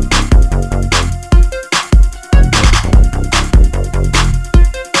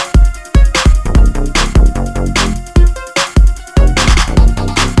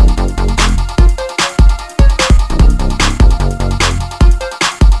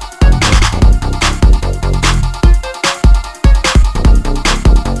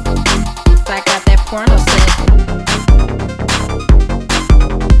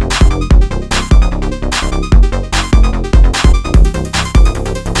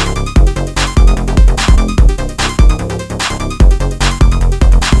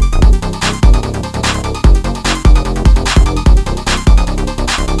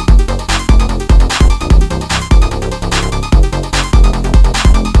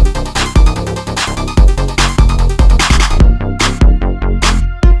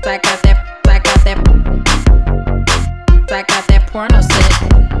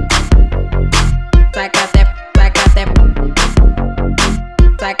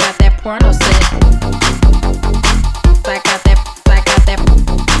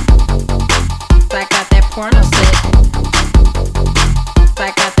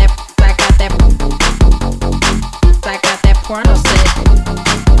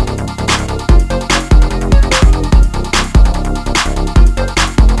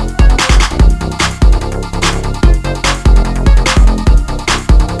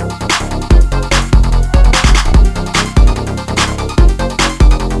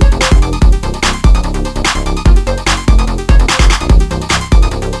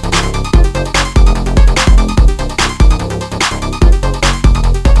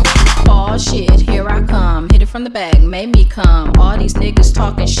 niggas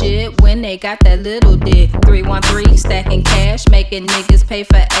talking shit when they got that little dick. 313 stacking cash, making niggas pay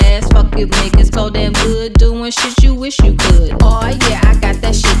for ass. Fuck you niggas so damn good, doing shit you wish you could. Oh yeah, I got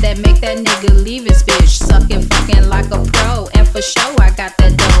that shit that make that nigga leave his bitch. Sucking fucking like a pro, and for sure I got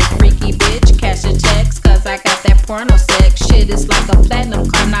that dope. Freaky bitch, cash your checks, cause I got that porno sex. Shit is like a platinum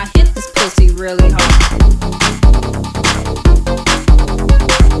car, now hit this pussy really hard.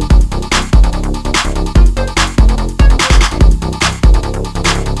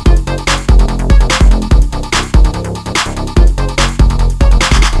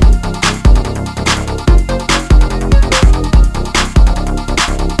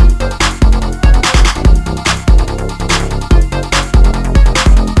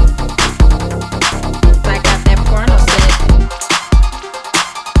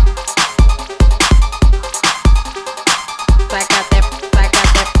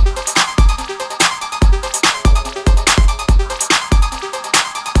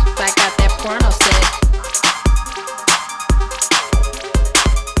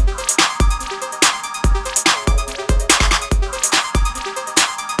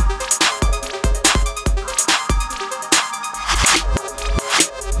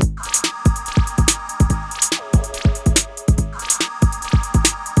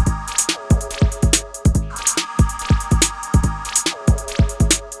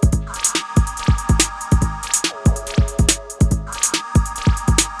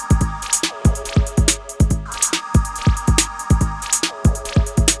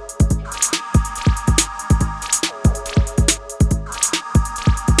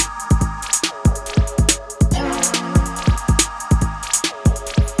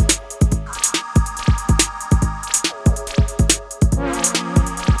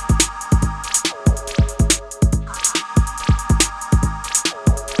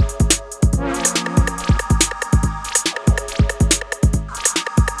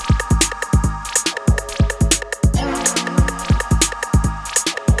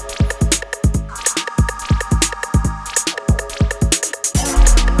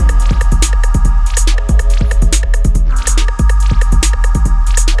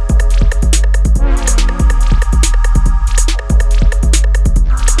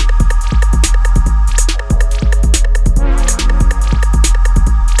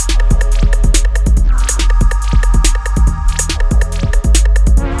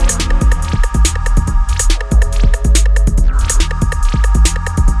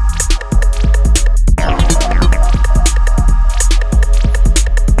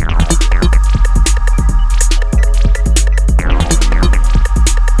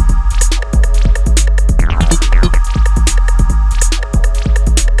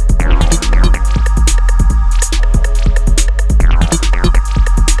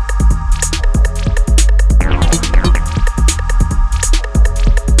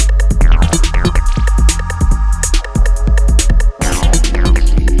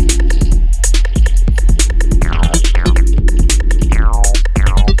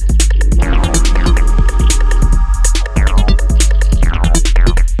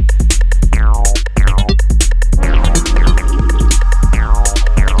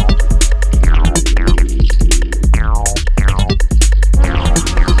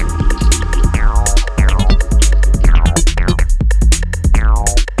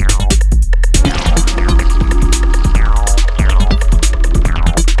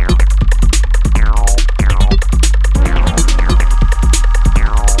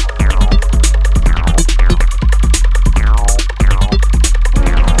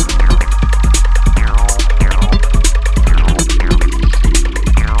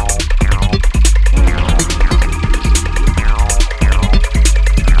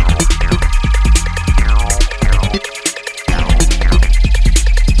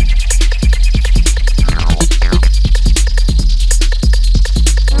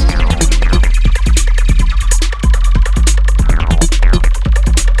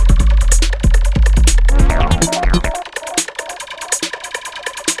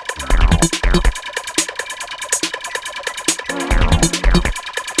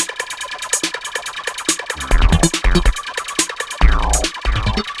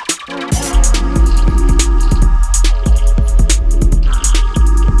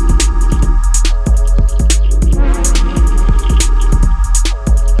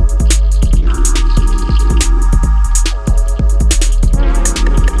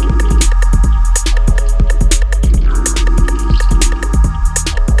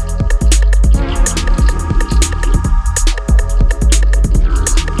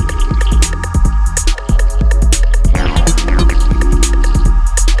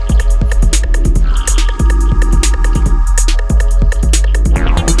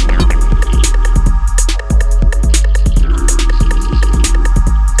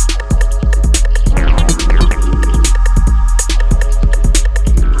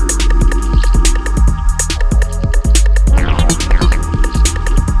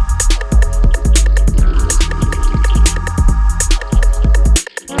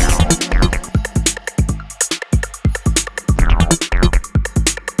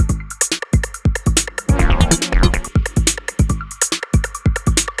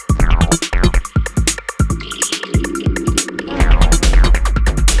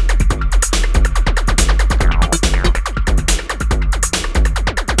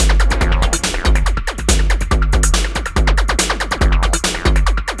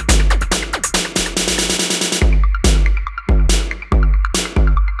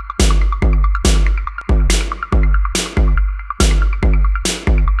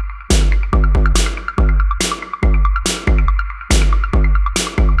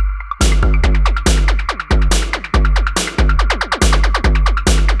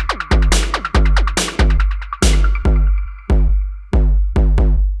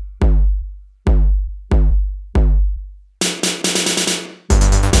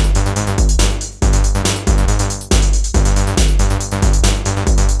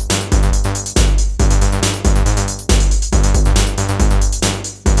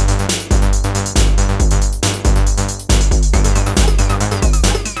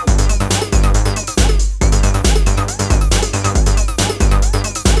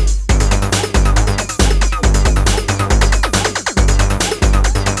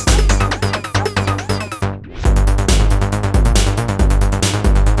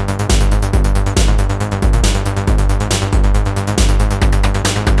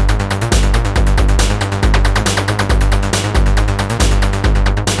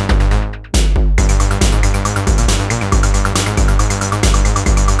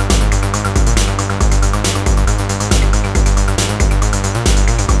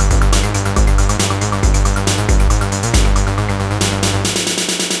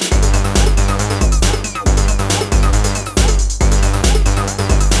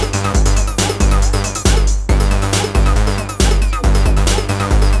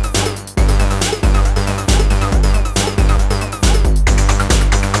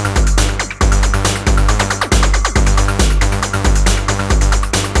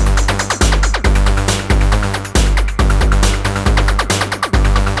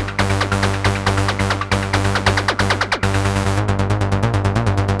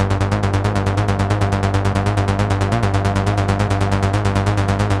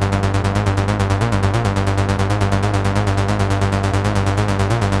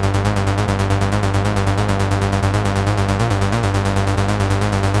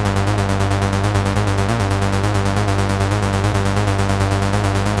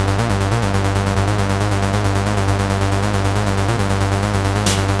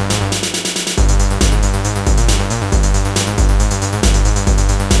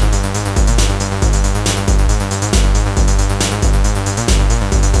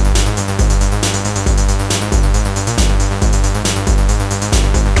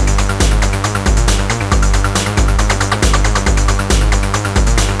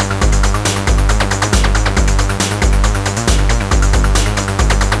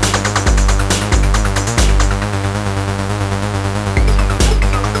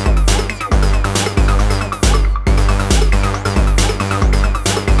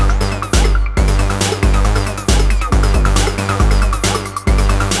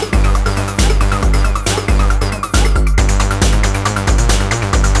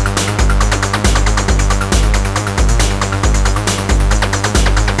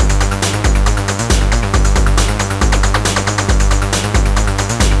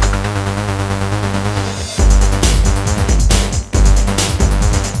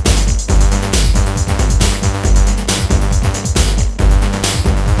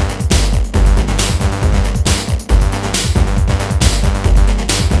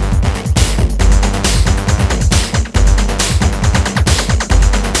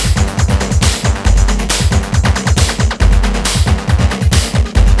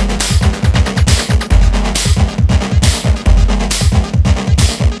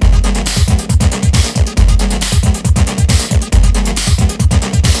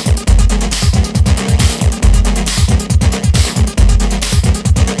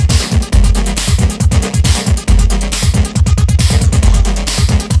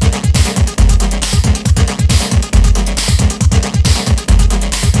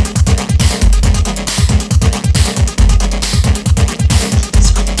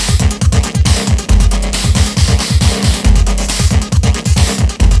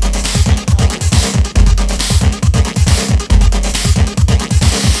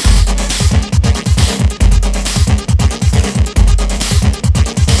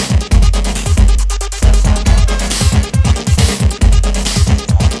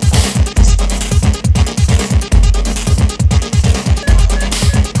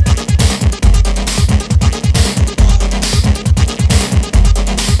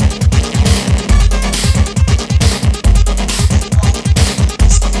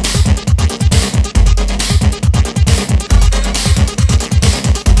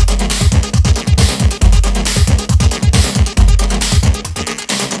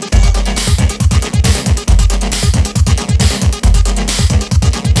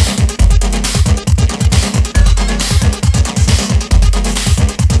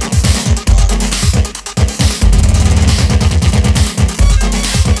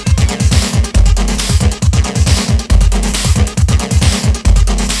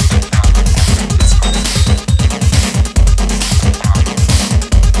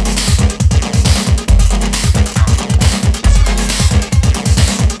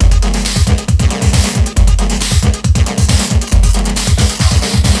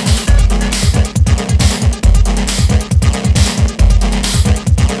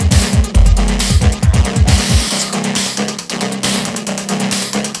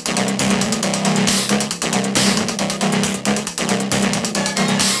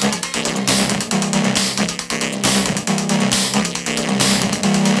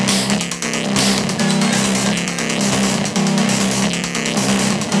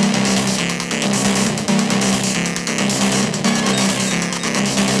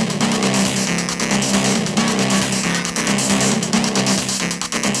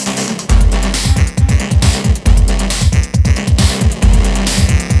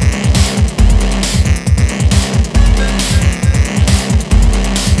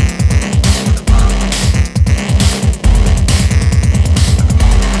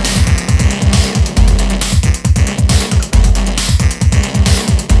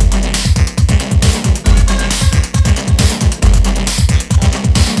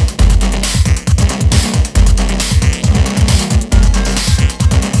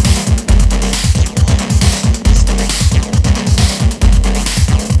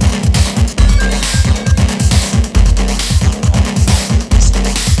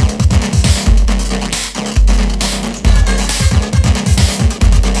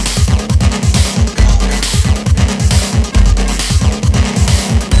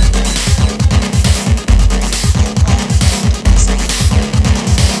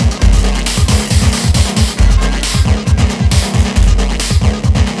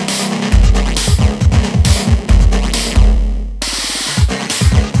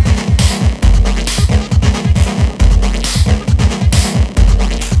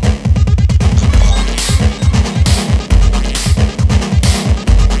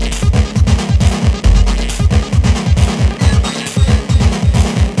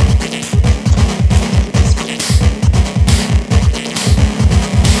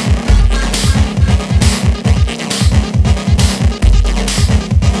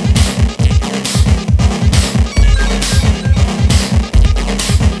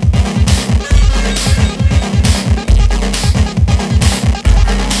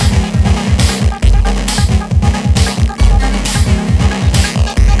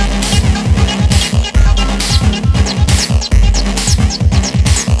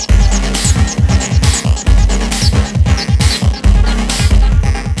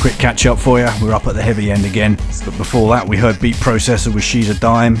 Quick catch up for you, we're up at the heavy end again. But before that we heard Beat Processor with She's a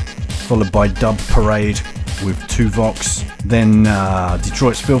Dime, followed by Dub Parade with Tuvox, then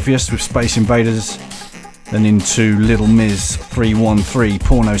Detroit's Filthiest with Space Invaders, then into Little Miz 313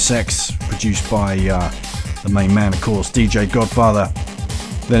 Porno Sex, produced by the main man of course, DJ Godfather,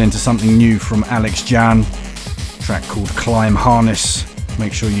 then into something new from Alex Jan, track called Climb Harness.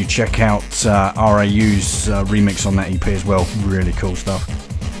 Make sure you check out RAU's remix on that EP as well, really cool stuff.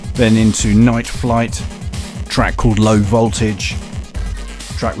 Then into Night Flight, track called Low Voltage.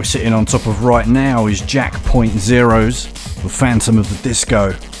 Track we're sitting on top of right now is Jack Point Zeros with Phantom of the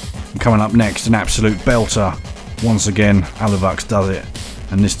Disco. And coming up next, an absolute belter. Once again, Aluvux does it,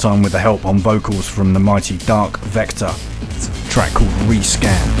 and this time with the help on vocals from the mighty Dark Vector. Track called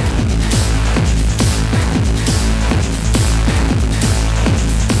Rescan.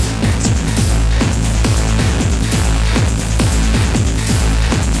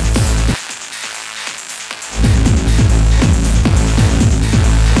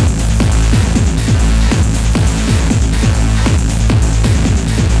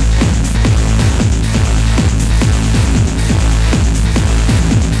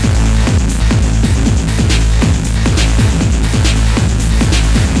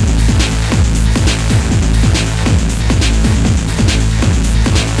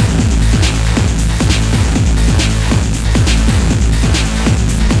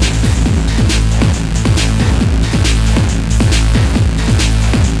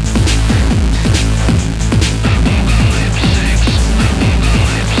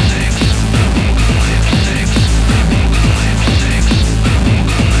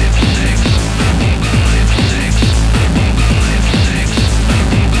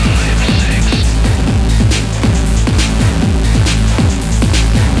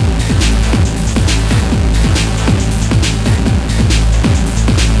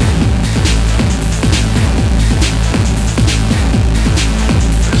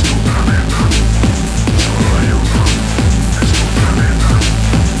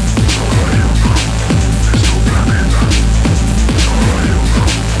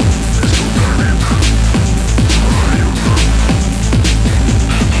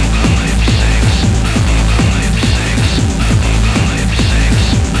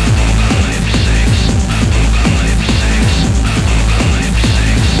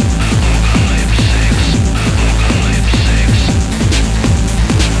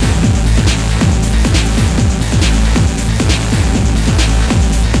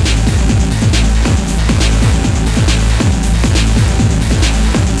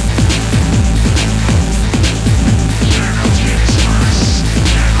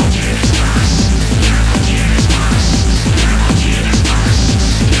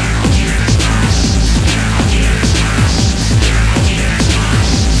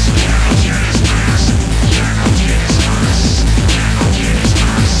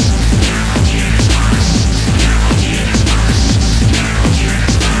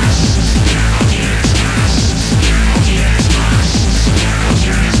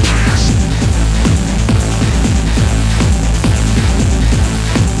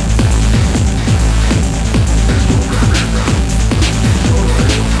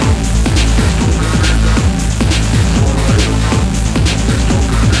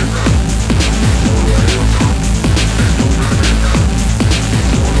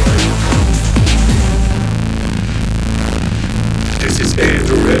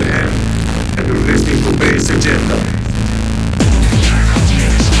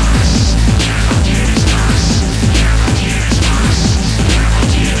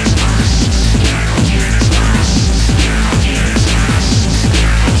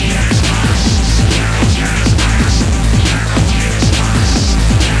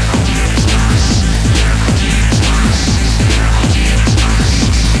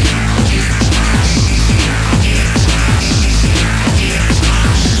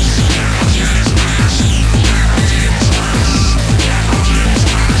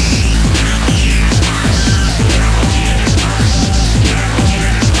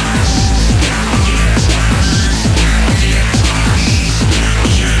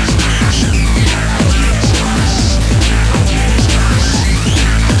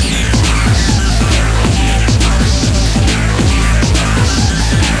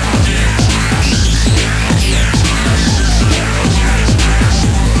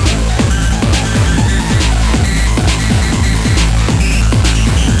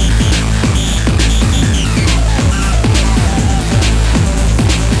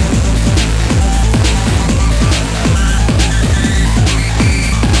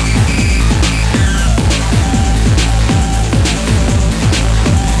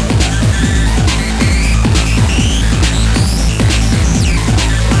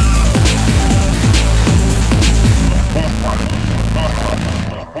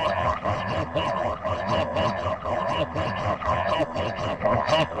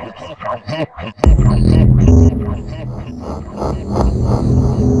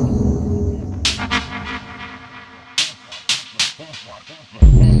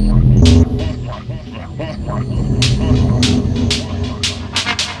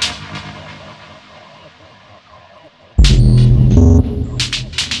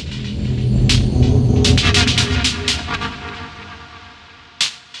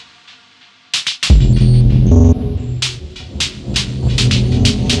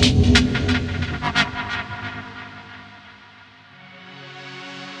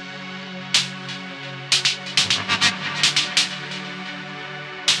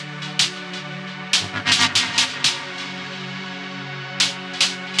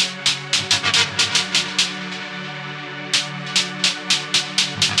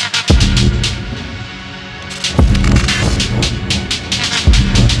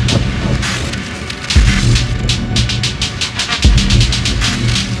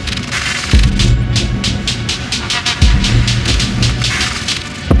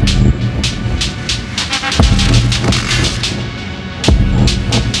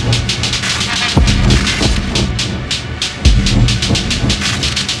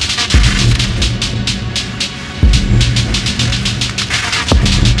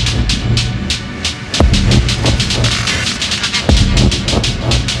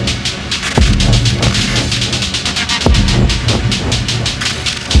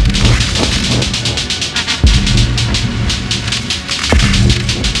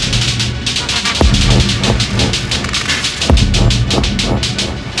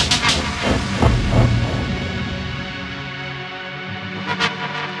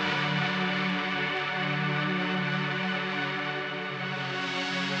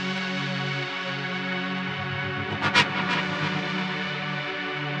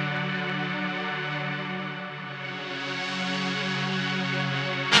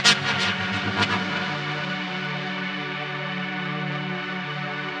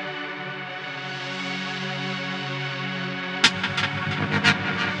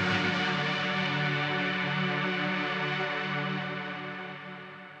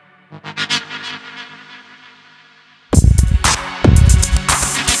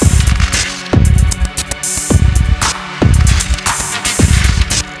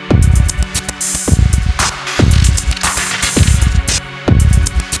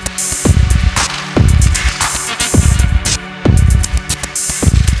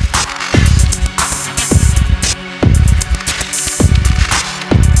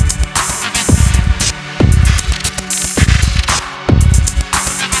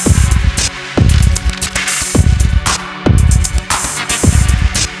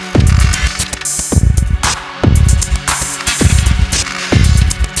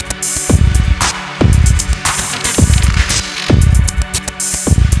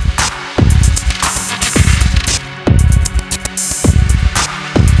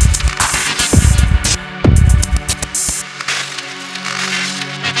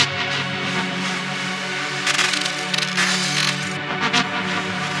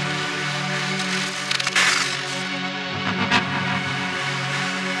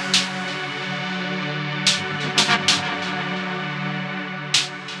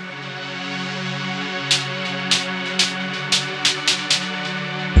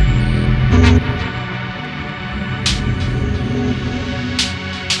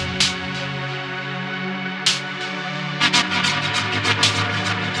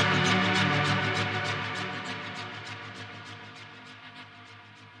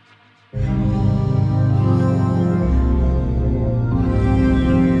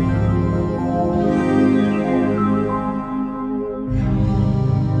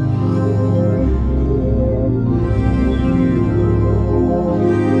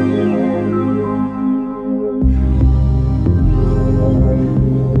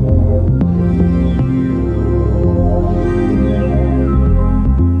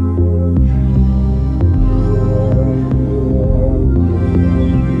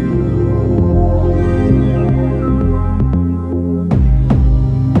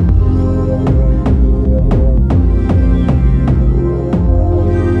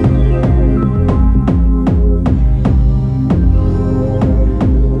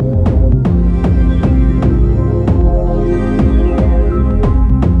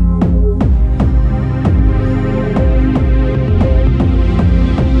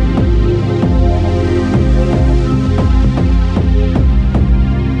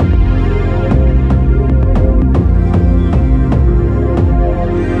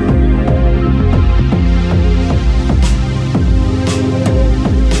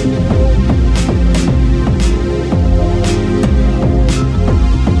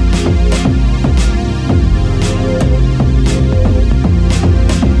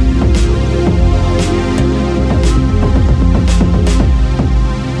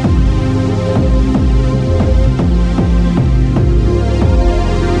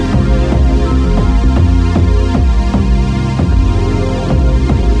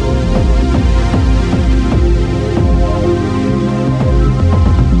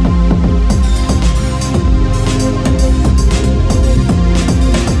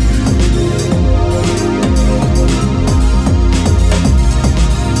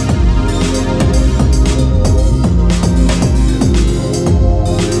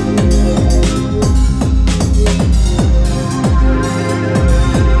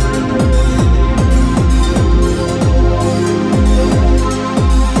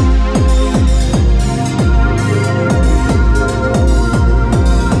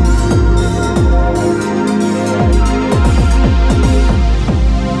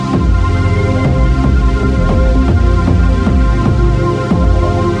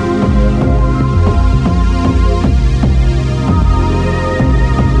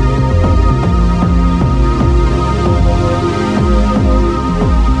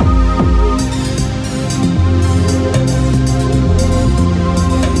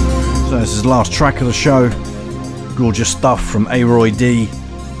 as the last track of the show. Gorgeous stuff from A-Roy D,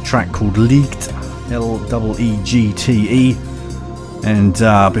 track called Leaked, L-E-E-G-T-E. And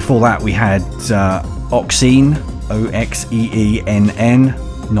before that we had Oxeen, O-X-E-E-N-N,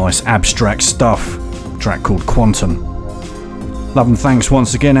 nice abstract stuff, track called Quantum. Love and thanks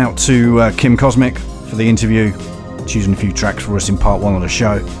once again out to Kim Cosmic for the interview, choosing a few tracks for us in part 1 of the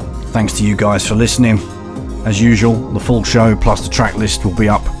show. Thanks to you guys for listening. As usual, the full show plus the track list will be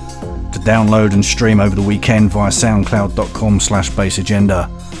up to download and stream over the weekend via soundcloud.com/bassagenda,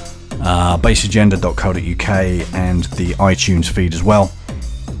 bassagenda.co.uk and the iTunes feed as well.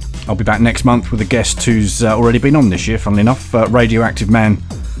 I'll be back next month with a guest who's already been on this year, funnily enough. Radioactive Man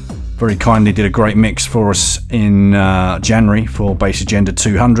very kindly did a great mix for us in January for Bass Agenda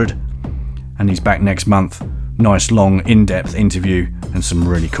 200, and he's back next month. Nice long in-depth interview and some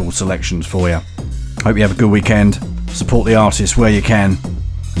really cool selections for you. Hope you have a good weekend, support the artists where you can,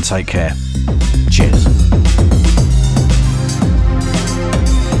 and take care. Cheers.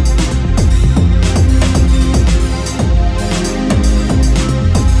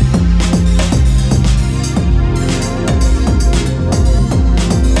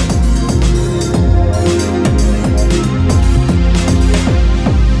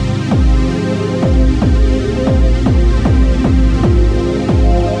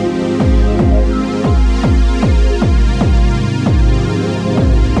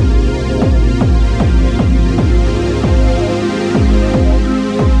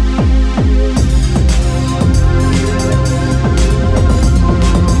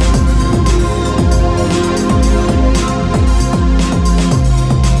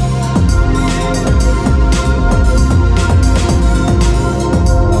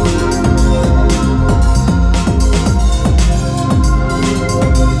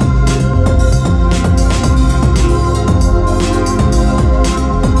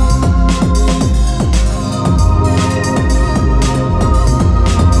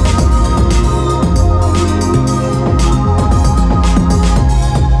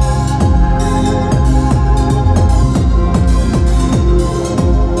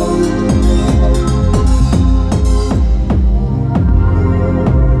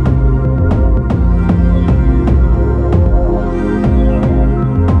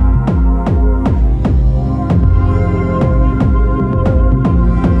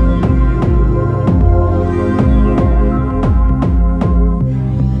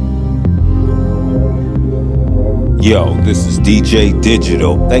 Yo, this is DJ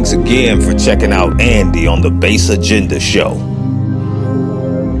Digital. Thanks again for checking out Andy on the Bass Agenda Show.